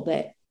people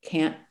that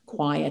can't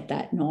quiet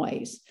that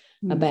noise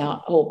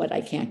about, but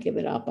I can't give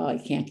it up. Oh, I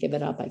can't give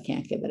it up. I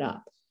can't give it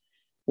up.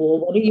 Well,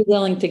 what are you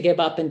willing to give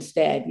up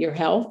instead? Your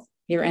health,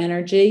 your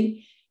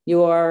energy,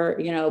 your,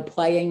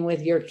 playing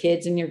with your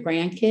kids and your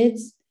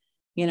grandkids.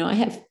 I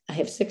have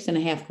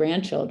 6.5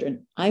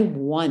 grandchildren. I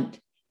want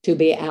to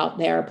be out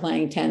there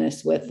playing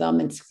tennis with them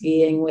and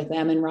skiing with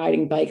them and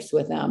riding bikes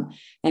with them.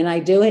 And I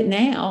do it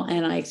now,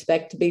 and I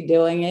expect to be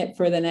doing it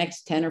for the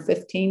next 10 or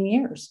 15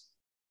 years.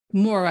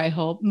 More, I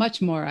hope.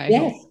 Much more, I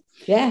yes. hope.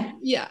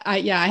 Yeah.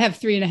 I have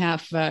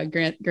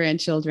 3.5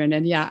 grandchildren,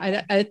 and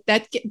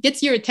that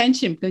gets your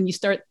attention when you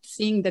start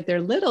seeing that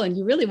they're little, and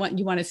you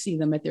want to see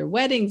them at their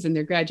weddings and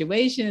their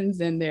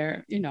graduations and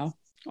their,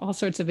 all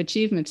sorts of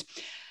achievements.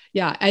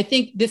 Yeah, I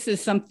think this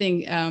is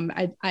something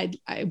I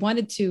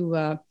wanted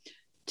to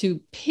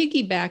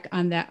piggyback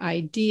on that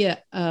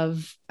idea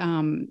of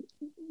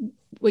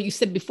what you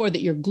said before,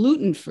 that you're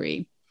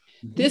gluten-free.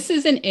 Mm-hmm. This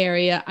is an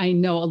area I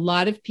know a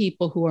lot of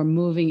people who are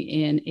moving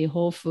in a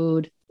whole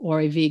food or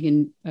a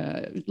vegan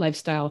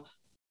lifestyle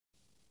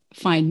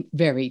find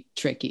very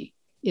tricky,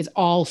 is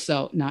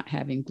also not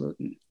having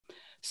gluten.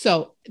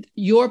 So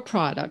your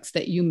products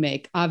that you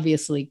make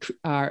obviously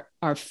are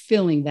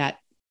filling that,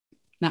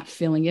 not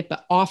filling it,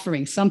 but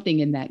offering something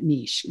in that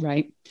niche,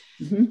 right?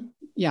 Mm-hmm.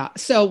 Yeah.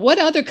 So what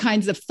other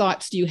kinds of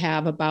thoughts do you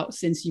have about,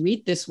 since you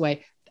eat this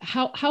way,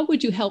 how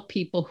would you help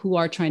people who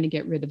are trying to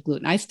get rid of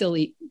gluten? I still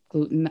eat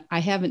gluten. I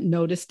haven't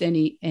noticed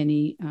any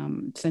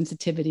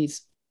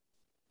sensitivities,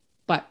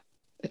 but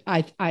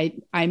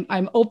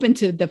I'm open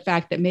to the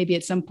fact that maybe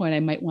at some point I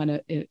might want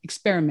to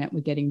experiment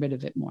with getting rid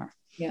of it more.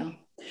 Yeah.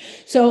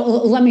 So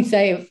let me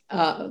say,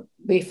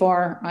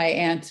 before I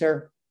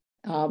answer,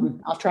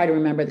 I'll try to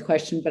remember the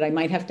question, but I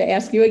might have to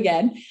ask you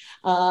again.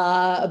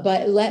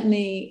 But let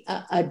me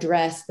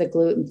address the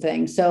gluten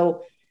thing.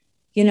 So,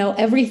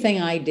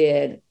 everything I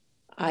did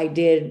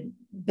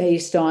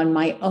based on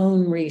my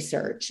own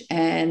research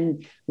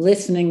and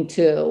listening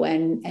to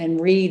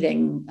and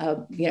reading,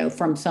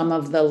 from some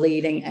of the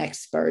leading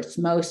experts.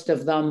 Most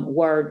of them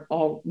were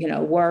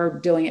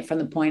doing it from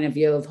the point of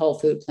view of whole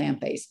food,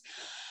 plant-based.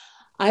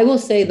 I will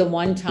say the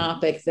one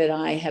topic that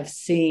I have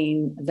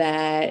seen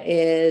that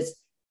is,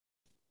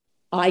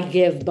 I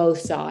give both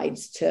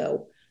sides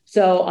to.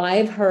 So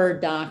I've heard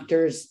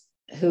doctors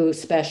who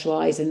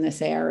specialize in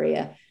this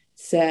area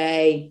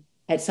say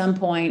at some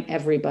point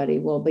everybody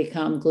will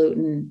become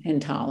gluten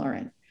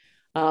intolerant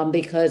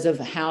because of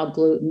how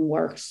gluten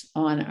works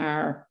on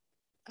our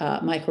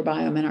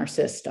microbiome in our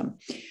system.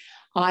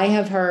 I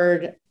have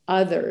heard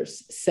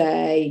others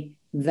say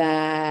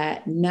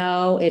that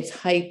no, it's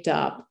hyped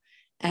up.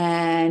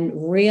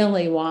 And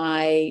really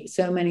why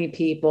so many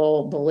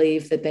people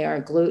believe that they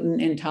are gluten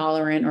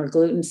intolerant or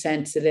gluten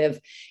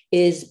sensitive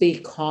is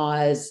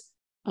because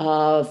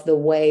of the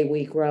way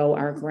we grow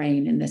our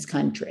grain in this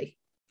country.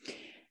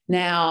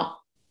 Now,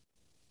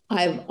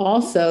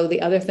 the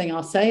other thing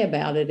I'll say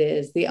about it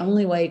is the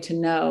only way to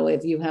know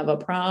if you have a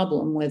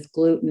problem with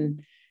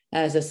gluten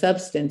as a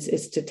substance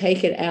is to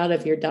take it out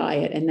of your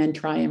diet and then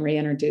try and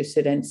reintroduce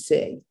it and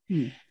see.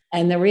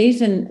 And the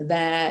reason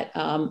that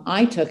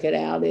I took it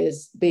out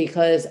is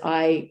because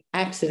I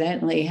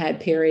accidentally had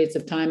periods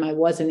of time I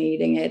wasn't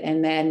eating it,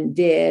 and then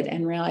did,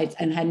 and realized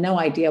and had no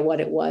idea what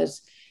it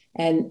was,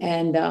 and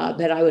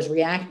that I was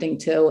reacting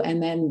to.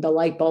 And then the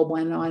light bulb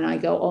went on. I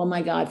go, oh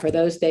my God, for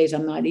those days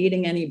I'm not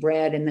eating any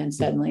bread, and then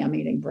suddenly I'm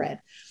eating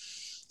bread,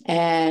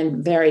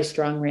 and very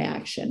strong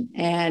reaction.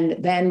 And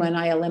then when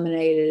I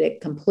eliminated it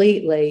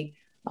completely,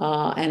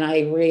 and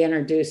I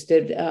reintroduced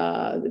it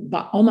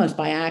almost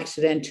by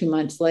accident 2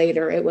 months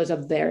later, it was a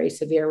very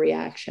severe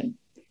reaction.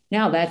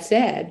 Now, that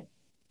said,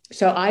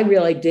 so I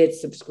really did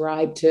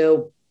subscribe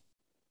to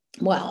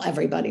well,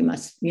 everybody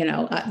must,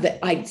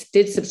 I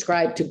did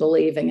subscribe to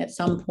believing at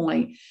some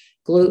point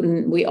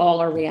gluten, we all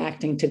are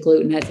reacting to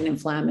gluten as an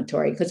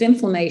inflammatory, because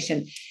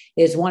inflammation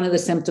is one of the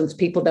symptoms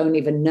people don't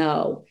even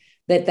know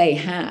that they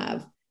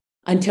have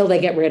until they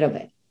get rid of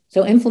it.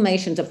 So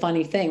inflammation is a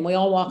funny thing. We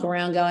all walk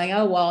around going,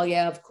 oh, well,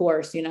 yeah, of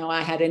course,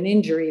 I had an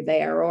injury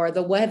there, or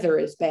the weather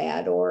is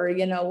bad, or,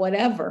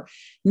 whatever.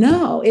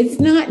 No, it's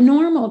not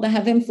normal to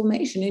have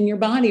inflammation in your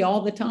body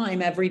all the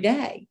time, every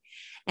day.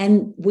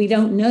 And we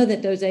don't know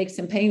that those aches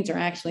and pains are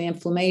actually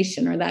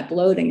inflammation, or that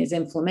bloating is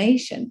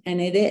inflammation, and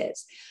it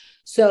is.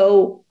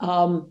 So,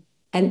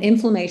 and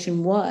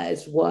inflammation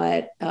was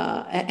what,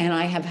 and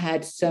I have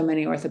had so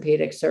many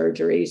orthopedic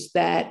surgeries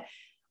that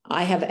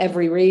I have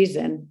every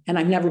reason, and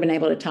I've never been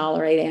able to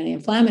tolerate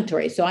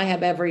anti-inflammatory. So I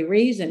have every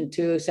reason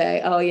to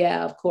say, oh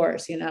yeah, of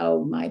course,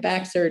 my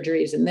back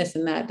surgeries and this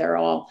and that, they're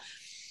all,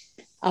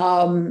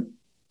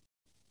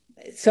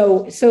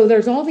 so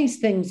there's all these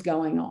things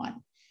going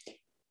on.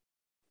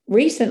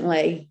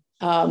 Recently,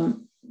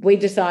 we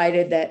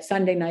decided that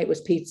Sunday night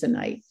was pizza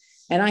night.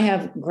 And I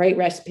have great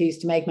recipes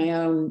to make my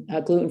own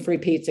gluten-free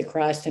pizza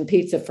crust. And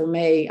pizza for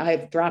me,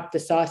 I've dropped the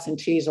sauce and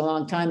cheese a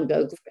long time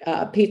ago.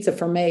 Pizza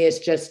for me is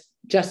just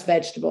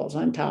vegetables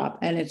on top,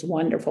 and it's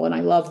wonderful. And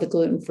I love the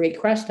gluten-free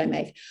crust I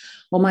make.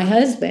 Well, my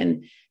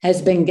husband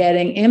has been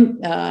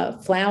getting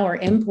flour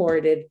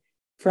imported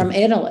from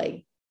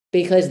Italy,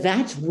 because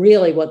that's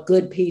really what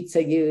good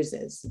pizza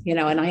uses,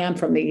 and I am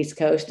from the East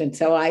Coast. And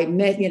so I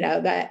admit,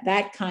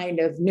 that kind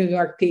of New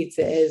York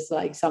pizza is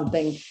like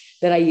something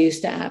that I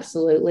used to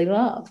absolutely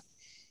love.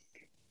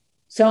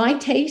 So I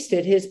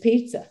tasted his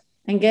pizza,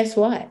 and guess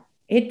what?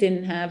 It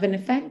didn't have an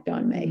effect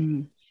on me.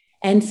 Mm.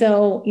 And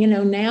so,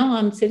 now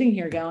I'm sitting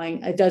here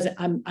going,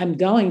 I'm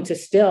going to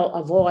still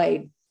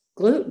avoid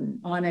gluten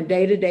on a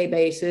day-to-day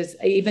basis,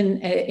 even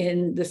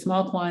in the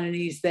small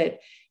quantities that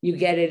you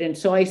get it in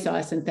soy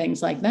sauce and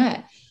things like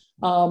that.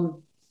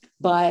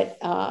 But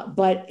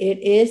it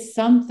is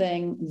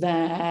something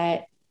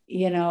that,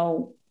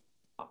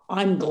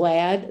 I'm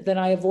glad that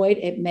I avoid.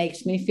 It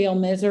makes me feel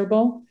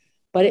miserable,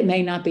 but it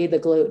may not be the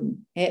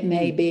gluten. It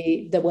may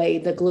be the way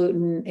the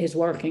gluten is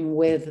working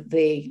with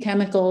the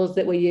chemicals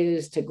that we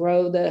use to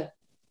grow the,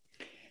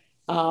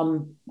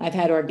 I've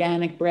had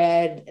organic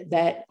bread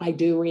that I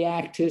do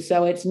react to.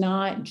 So it's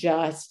not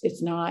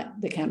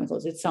the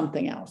chemicals, it's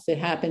something else. It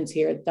happens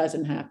here. It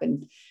doesn't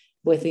happen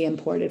with the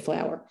imported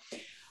flour.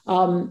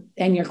 And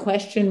your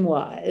question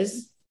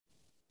was?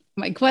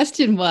 My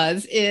question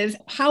is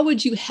how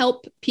would you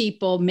help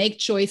people make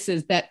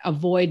choices that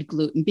avoid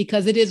gluten?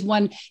 Because it is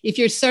one, if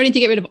you're starting to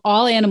get rid of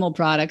all animal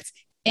products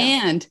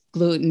and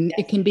gluten, yes,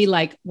 it can be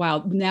like,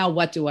 wow, now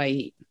what do I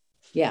eat?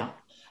 Yeah.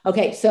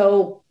 Okay.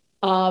 So,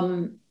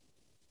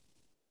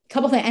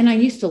 couple things. And I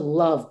used to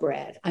love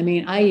bread. I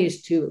mean, I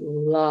used to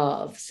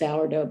love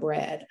sourdough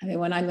bread. I mean,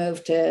 when I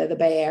moved to the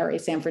Bay Area,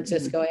 San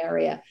Francisco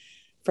area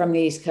from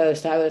the East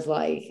Coast, I was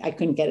like, I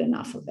couldn't get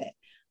enough of it.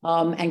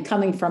 And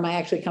I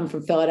actually come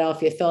from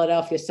Philadelphia.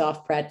 Philadelphia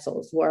soft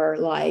pretzels were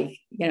like,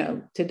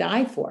 to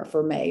die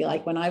for me.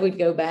 Like when I would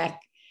go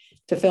back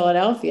to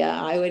Philadelphia,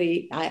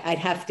 I'd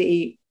have to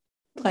eat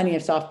plenty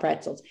of soft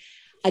pretzels.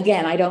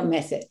 Again, I don't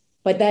miss it,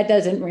 but that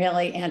doesn't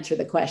really answer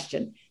the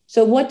question.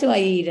 So what do I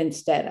eat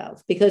instead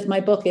of? Because my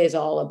book is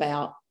all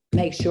about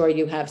make sure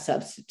you have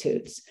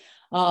substitutes.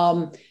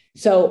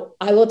 So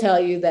I will tell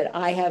you that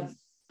I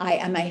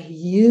am a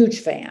huge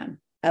fan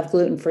of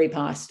gluten-free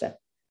pasta,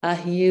 a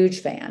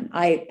huge fan.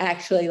 I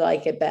actually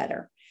like it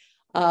better.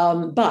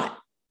 But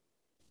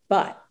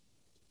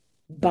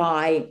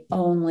buy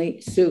only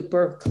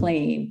super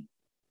clean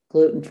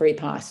gluten-free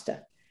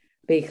pasta,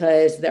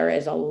 because there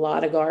is a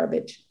lot of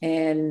garbage,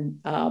 and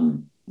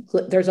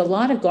there's a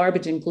lot of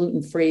garbage in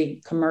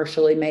gluten-free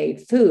commercially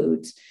made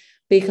foods,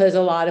 because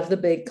a lot of the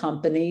big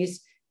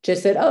companies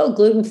just said, oh,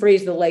 gluten-free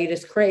is the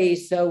latest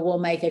craze, so we'll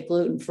make it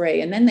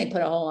gluten-free. And then they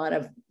put a whole lot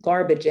of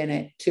garbage in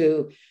it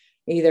to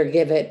either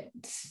give it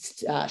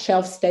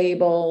shelf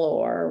stable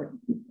or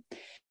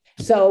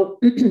so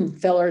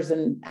fillers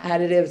and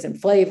additives and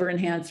flavor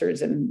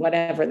enhancers and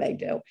whatever they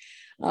do.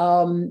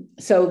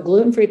 So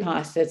gluten-free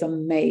pasta is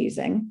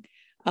amazing.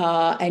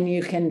 And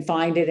you can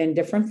find it in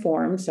different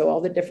forms, so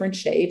all the different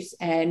shapes,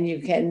 and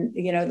you can,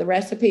 the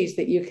recipes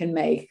that you can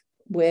make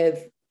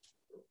with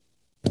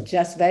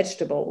just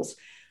vegetables,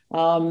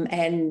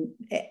 and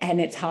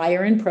it's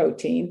higher in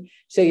protein,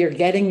 so you're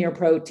getting your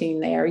protein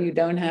there. You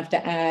don't have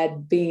to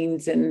add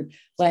beans and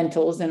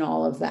lentils and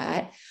all of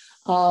that.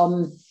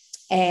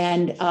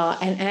 And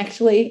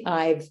actually,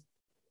 I've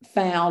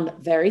found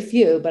very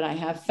few, but I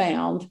have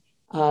found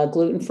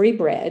gluten-free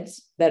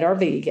breads that are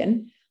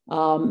vegan.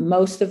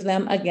 Most of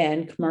them,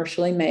 again,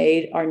 commercially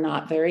made, are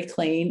not very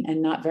clean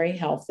and not very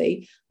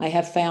healthy. I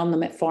have found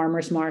them at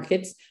farmers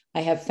markets. I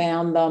have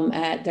found them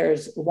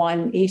there's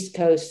one East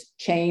Coast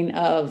chain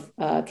of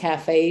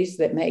cafes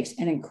that makes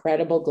an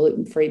incredible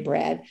gluten-free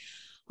bread.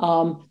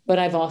 But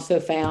I've also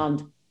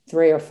found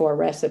 3 or 4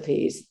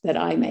 recipes that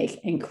I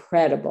make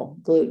incredible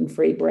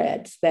gluten-free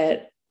breads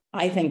that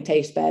I think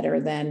taste better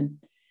than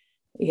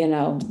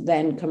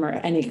than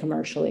any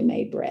commercially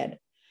made bread.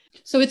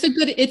 So it's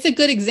a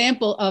good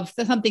example of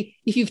something.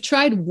 If you've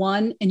tried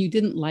one and you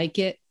didn't like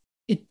it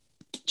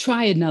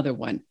try another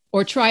one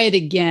or try it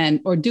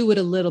again or do it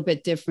a little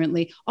bit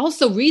differently.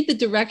 Also read the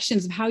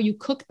directions of how you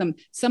cook them.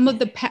 Some of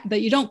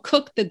that you don't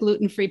cook the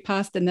gluten-free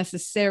pasta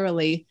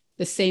necessarily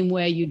the same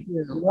way you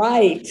do.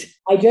 Right.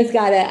 I just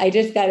got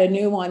a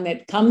new one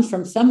that comes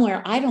from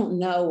somewhere. I don't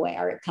know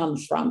where it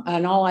comes from.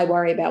 And all I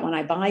worry about when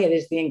I buy it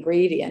is the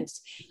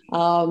ingredients.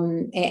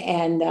 Because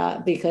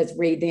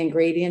read the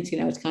ingredients,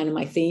 it's kind of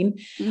my theme.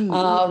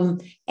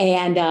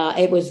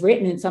 It was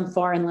written in some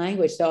foreign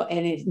language. So,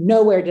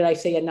 nowhere did I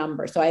see a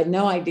number. So I have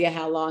no idea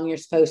how long you're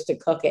supposed to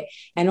cook it.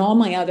 And all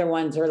my other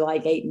ones are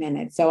like 8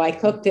 minutes. So I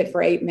cooked it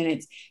for 8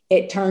 minutes.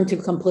 It turned to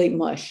complete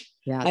mush.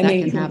 Yeah,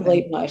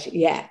 complete mush.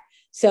 Yeah.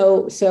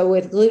 So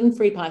with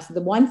gluten-free pasta,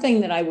 the one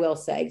thing that I will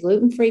say,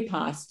 gluten-free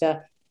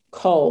pasta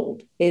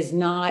cold is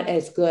not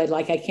as good.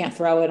 Like I can't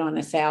throw it on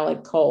a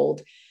salad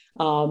cold,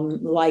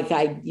 like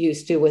I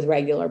used to with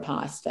regular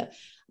pasta.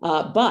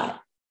 But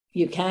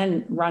you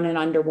can run it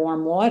under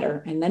warm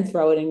water and then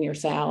throw it in your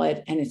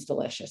salad, and it's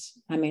delicious.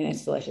 I mean,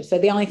 it's delicious. So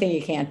the only thing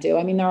you can't do,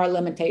 there are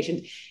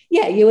limitations.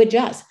 Yeah, you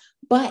adjust.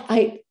 But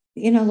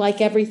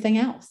like everything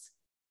else,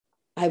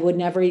 I would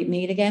never eat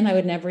meat again. I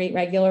would never eat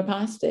regular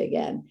pasta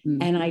again.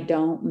 And I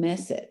don't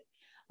miss it.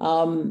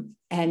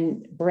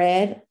 And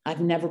bread, I've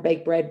never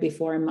baked bread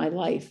before in my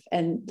life.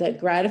 And the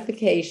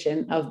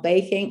gratification of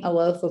baking a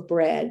loaf of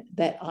bread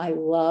that I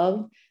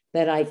love,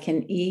 that I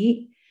can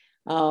eat.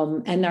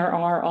 And there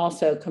are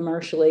also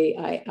commercially,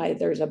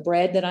 there's a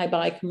bread that I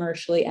buy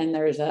commercially, and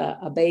there's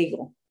a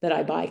bagel that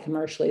I buy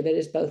commercially that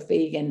is both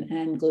vegan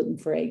and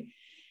gluten-free.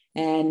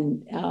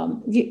 And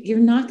you're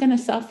not going to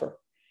suffer.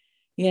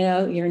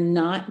 You're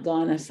not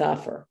going to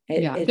suffer.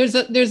 There's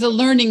a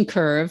learning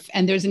curve,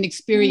 and there's an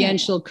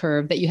experiential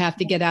curve that you have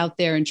to get out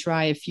there and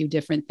try a few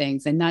different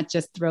things, and not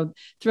just throw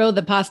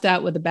the pasta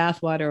out with the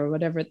bathwater or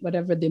whatever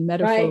the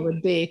metaphor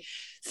would be.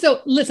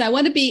 So listen, I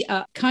want to be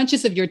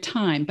conscious of your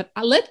time, but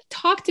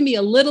talk to me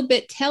a little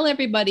bit. Tell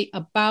everybody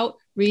about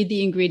Read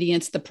the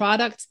Ingredients, the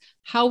products,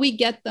 how we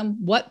get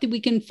them, what we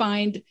can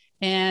find,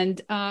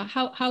 and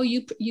how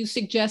you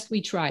suggest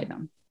we try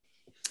them.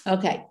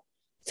 Okay.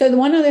 So the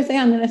one other thing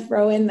I'm going to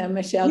throw in though,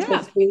 Michelle,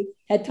 because we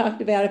had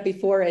talked about it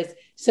before, is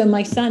so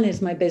my son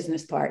is my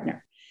business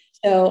partner.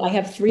 So I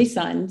have 3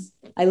 sons.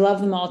 I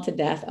love them all to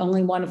death.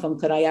 Only one of them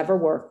could I ever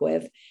work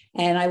with.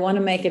 And I want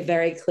to make it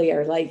very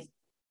clear, like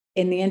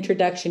in the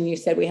introduction, you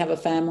said we have a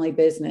family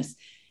business.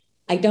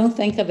 I don't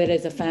think of it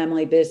as a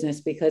family business,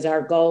 because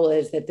our goal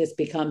is that this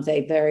becomes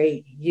a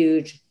very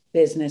huge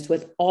business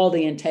with all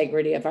the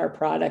integrity of our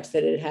products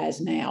that it has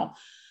now.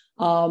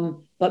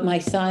 But my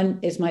son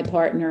is my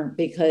partner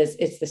because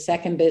it's the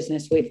second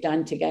business we've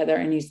done together,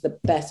 and he's the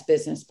best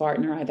business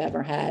partner I've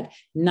ever had,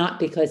 not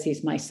because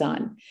he's my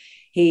son.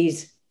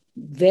 He's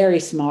very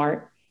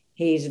smart.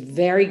 He's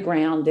very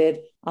grounded.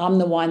 I'm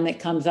the one that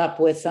comes up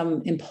with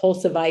some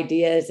impulsive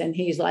ideas, and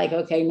he's like,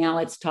 okay, now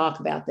let's talk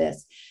about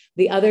this.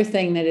 The other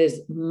thing that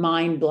is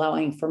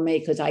mind-blowing for me,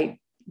 because I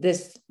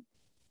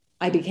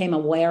became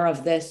aware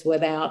of this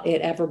without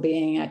it ever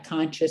being a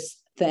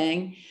conscious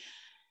thing,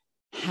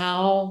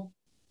 how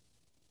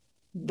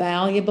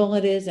valuable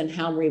it is and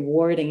how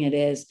rewarding it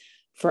is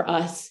for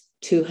us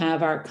to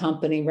have our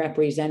company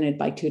represented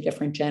by 2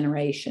 different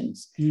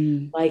generations.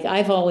 Like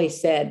I've always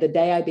said, the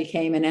day I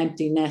became an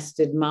empty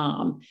nested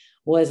mom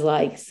was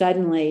like,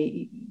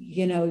 suddenly,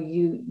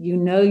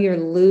 you're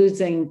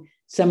losing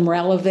some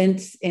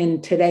relevance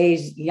in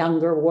today's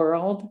younger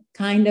world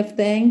kind of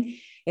thing.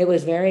 It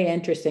was very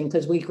interesting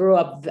because we grew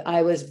up,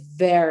 I was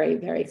very,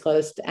 very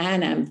close to,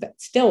 and I'm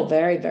still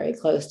very, very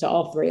close to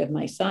all 3 of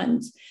my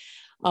sons.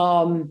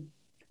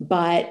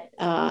 But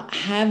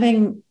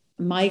having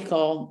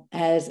Michael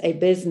as a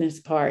business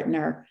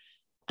partner,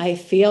 I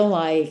feel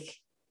like,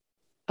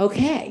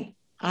 okay,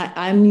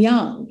 I'm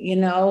young,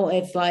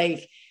 it's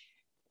like,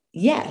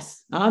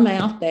 yes, I'm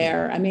out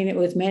there. I mean, it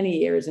was many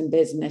years in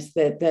business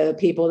that the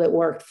people that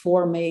worked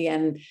for me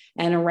and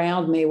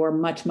around me were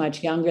much,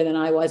 much younger than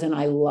I was. And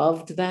I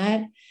loved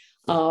that.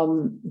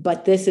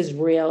 But this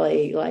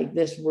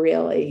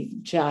really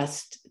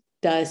just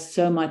does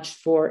so much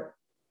for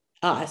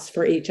us,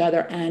 for each other,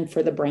 and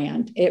for the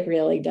brand. It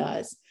really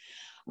does.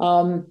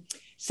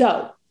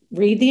 So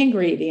Read the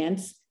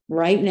Ingredients.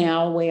 Right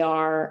now, we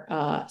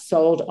are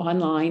sold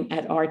online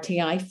at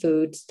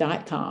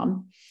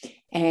rtifoods.com.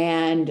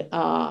 And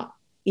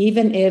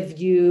even if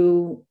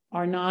you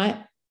are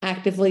not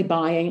actively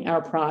buying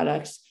our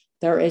products,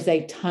 there is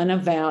a ton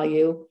of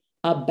value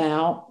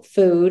about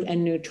food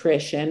and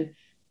nutrition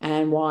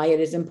and why it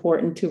is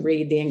important to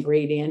read the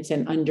ingredients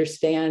and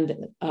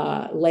understand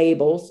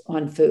labels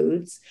on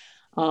foods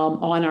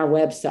on our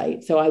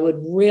website. So I would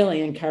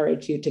really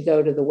encourage you to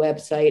go to the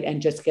website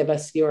and just give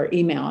us your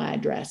email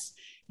address,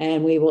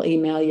 and we will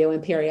email you.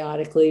 And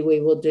periodically we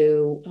will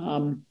do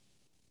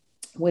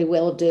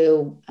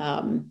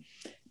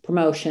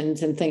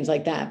promotions and things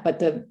like that. But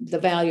the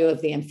value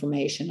of the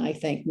information, I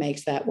think,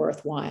 makes that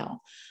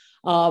worthwhile.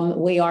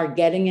 We are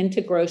getting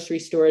into grocery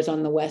stores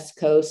on the West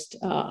Coast,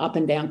 up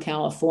and down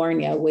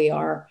California. We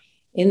are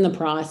in the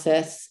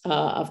process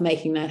of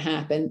making that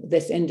happen.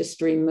 This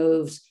industry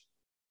moves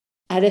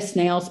at a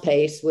snail's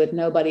pace with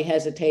nobody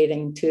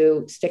hesitating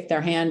to stick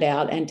their hand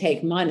out and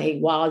take money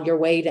while you're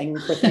waiting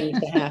for things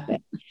to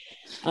happen.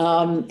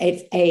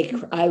 I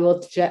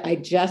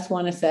just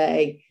want to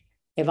say,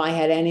 if I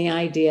had any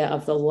idea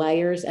of the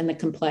layers and the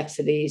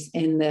complexities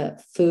in the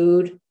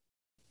food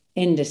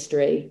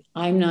industry,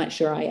 I'm not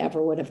sure I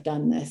ever would have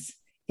done this.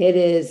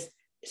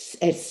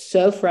 It's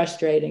so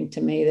frustrating to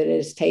me that it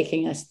is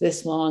taking us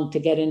this long to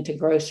get into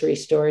grocery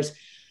stores,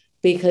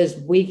 because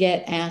we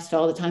get asked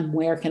all the time,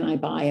 where can I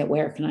buy it?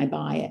 Where can I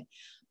buy it?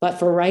 But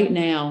for right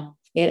now,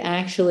 it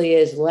actually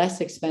is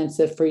less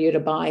expensive for you to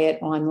buy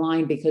it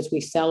online, because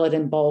we sell it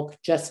in bulk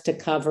just to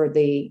cover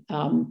the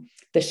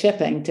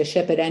shipping, to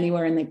ship it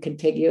anywhere in the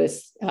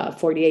contiguous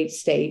 48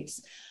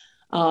 states,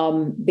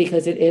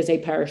 because it is a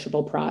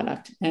perishable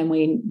product. And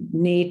we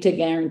need to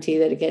guarantee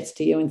that it gets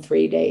to you in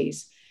 3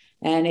 days.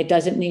 And it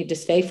doesn't need to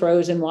stay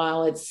frozen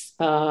while it's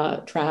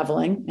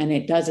traveling. And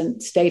it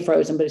doesn't stay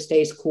frozen, but it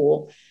stays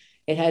cool.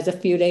 It has a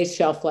few days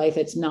shelf life.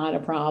 It's not a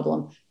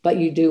problem, but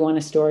you do want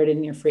to store it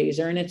in your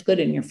freezer, and it's good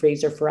in your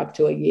freezer for up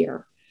to a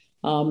year.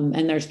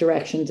 And there's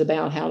directions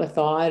about how to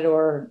thaw it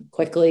or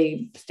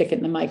quickly stick it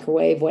in the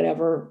microwave,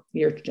 whatever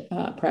your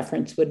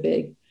preference would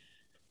be.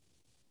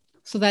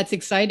 So that's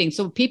exciting.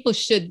 So people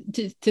should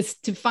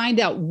to find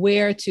out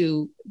where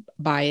to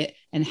buy it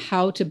and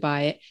how to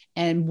buy it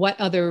and what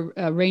other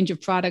range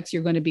of products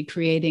you're going to be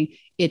creating.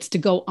 It's to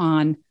go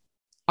on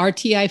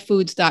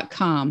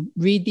rtifoods.com,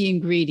 read the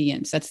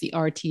ingredients. That's the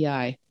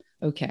RTI.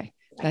 Okay.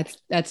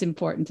 That's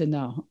important to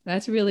know.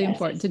 That's really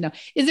important to know.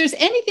 Is there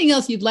anything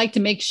else you'd like to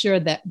make sure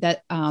that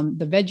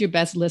the Veg Your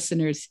Best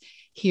listeners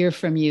hear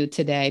from you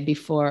today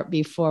before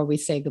we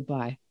say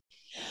goodbye?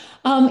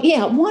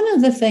 One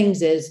of the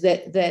things is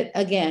that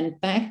again,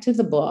 back to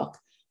the book,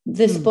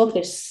 this book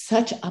is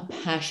such a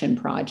passion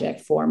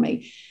project for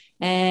me.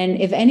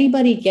 And if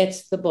anybody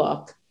gets the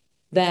book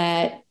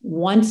that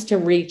wants to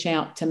reach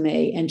out to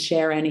me and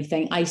share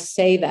anything, I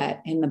say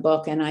that in the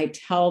book, and I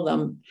tell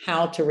them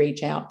how to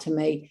reach out to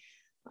me.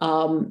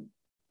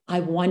 I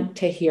want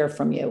to hear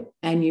from you,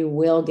 and you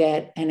will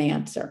get an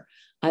answer.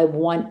 I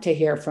want to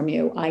hear from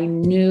you. I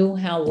knew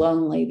how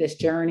lonely this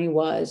journey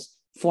was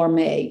for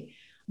me,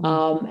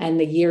 and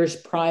the years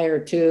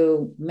prior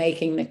to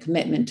making the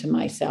commitment to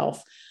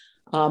myself.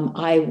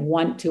 I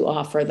want to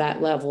offer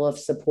that level of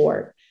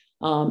support.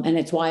 And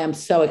it's why I'm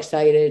so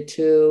excited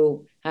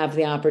to have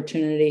the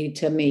opportunity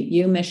to meet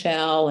you,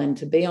 Michelle, and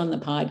to be on the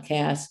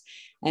podcast.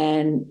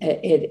 And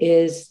it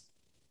is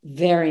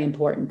very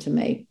important to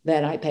me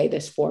that I pay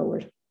this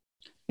forward.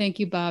 Thank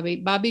you,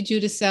 Bobbi. Bobbi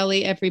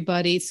Giudicelli,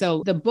 everybody.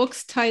 So the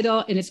book's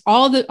title, and it's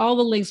all the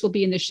links will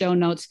be in the show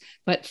notes,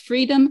 but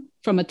Freedom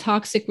from a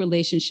Toxic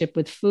Relationship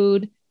with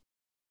Food.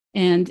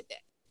 And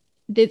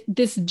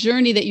this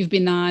journey that you've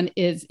been on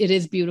it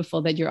is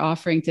beautiful that you're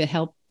offering to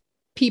help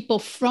people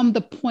from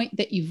the point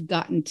that you've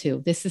gotten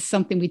to. This is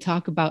something we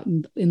talk about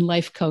in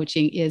life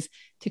coaching, is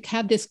to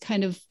have this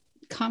kind of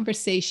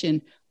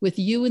conversation with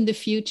you in the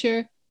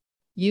future,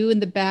 you in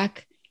the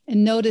back,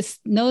 and notice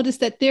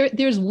that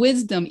there's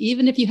wisdom,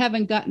 even if you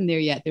haven't gotten there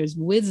yet. There's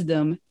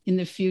wisdom in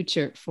the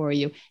future for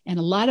you, and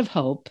a lot of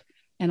hope,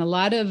 and a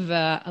lot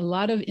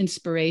of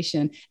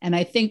inspiration. And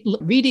I think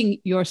reading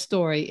your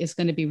story is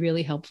going to be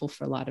really helpful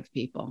for a lot of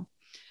people.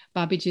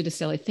 Bobbi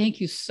Giudicelli, thank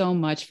you so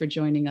much for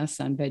joining us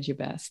on Veg Your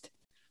Best.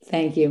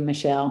 Thank you,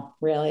 Michelle.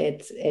 Really,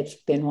 it's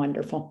been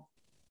wonderful.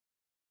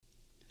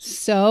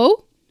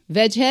 So,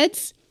 veg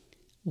heads,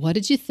 what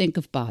did you think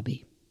of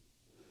Bobbi?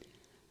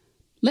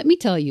 Let me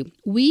tell you,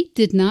 we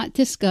did not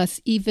discuss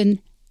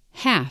even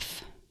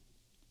half,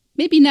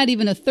 maybe not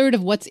even a third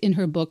of what's in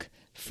her book,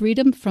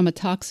 Freedom from a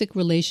Toxic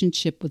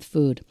Relationship with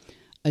Food,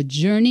 a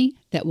journey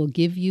that will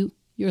give you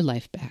your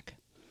life back.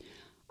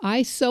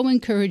 I so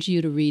encourage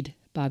you to read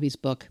Bobbi's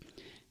book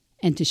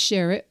and to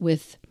share it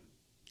with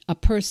a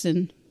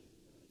person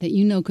that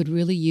you know could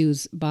really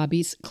use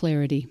Bobbi's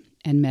clarity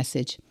and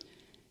message.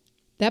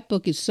 That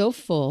book is so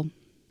full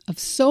of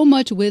so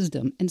much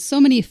wisdom and so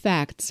many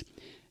facts.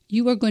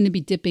 You are going to be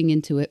dipping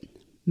into it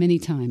many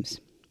times.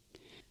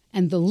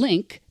 And the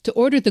link to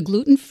order the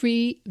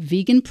gluten-free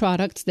vegan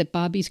products that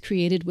Bobbi's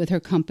created with her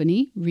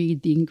company,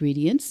 Read the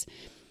Ingredients,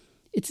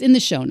 it's in the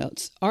show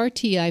notes,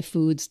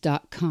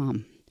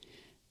 rtifoods.com.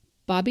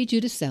 Bobbi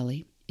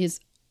Giudicelli is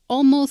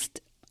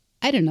almost,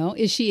 I don't know,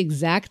 is she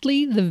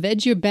exactly the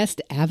Veg Your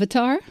Best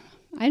avatar?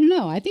 I don't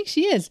know. I think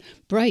she is.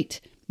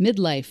 Bright,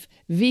 midlife,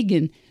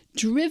 vegan,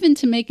 driven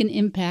to make an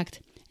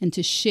impact and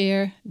to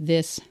share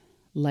this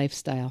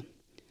lifestyle.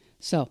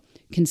 So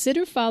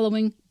consider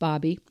following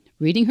Bobbi,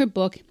 reading her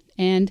book,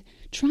 and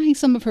trying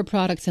some of her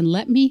products, and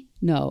let me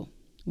know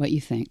what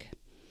you think.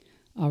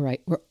 All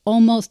right, we're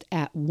almost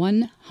at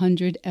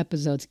 100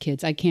 episodes,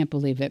 kids. I can't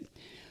believe it.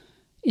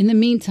 In the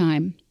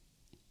meantime,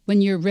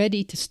 when you're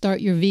ready to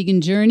start your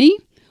vegan journey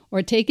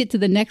or take it to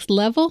the next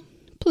level,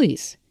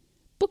 please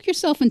book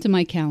yourself into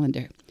my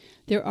calendar.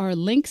 There are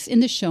links in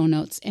the show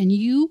notes, and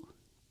you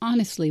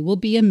honestly will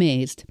be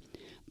amazed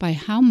by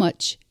how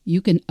much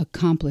you can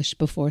accomplish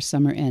before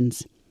summer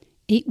ends.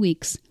 8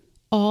 weeks,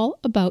 all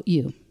about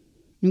you.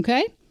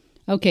 Okay?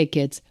 Okay,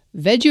 kids,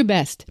 veg your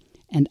best,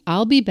 and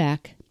I'll be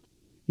back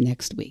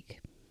next week.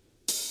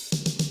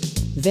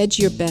 Veg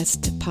Your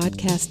Best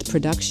podcast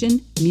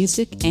production,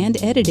 music,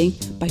 and editing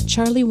by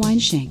Charlie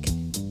Weinshank.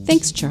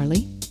 Thanks,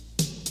 Charlie.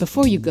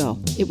 Before you go,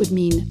 it would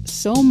mean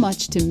so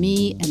much to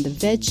me and the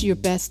Veg Your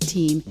Best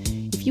team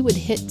if you would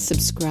hit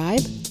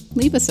subscribe,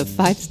 leave us a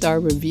 5-star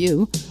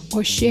review,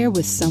 or share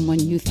with someone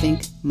you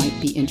think might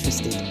be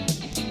interested.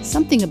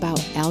 Something about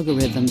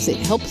algorithms, it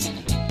helps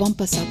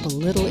bump us up a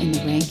little in the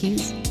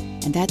rankings,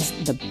 and that's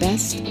the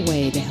best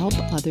way to help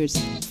others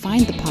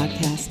find the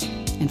podcast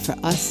and for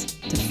us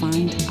to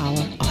find our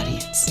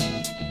audience.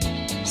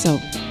 So,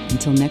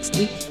 until next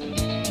week,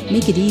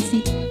 make it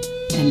easy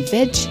and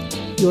veg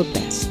your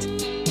best.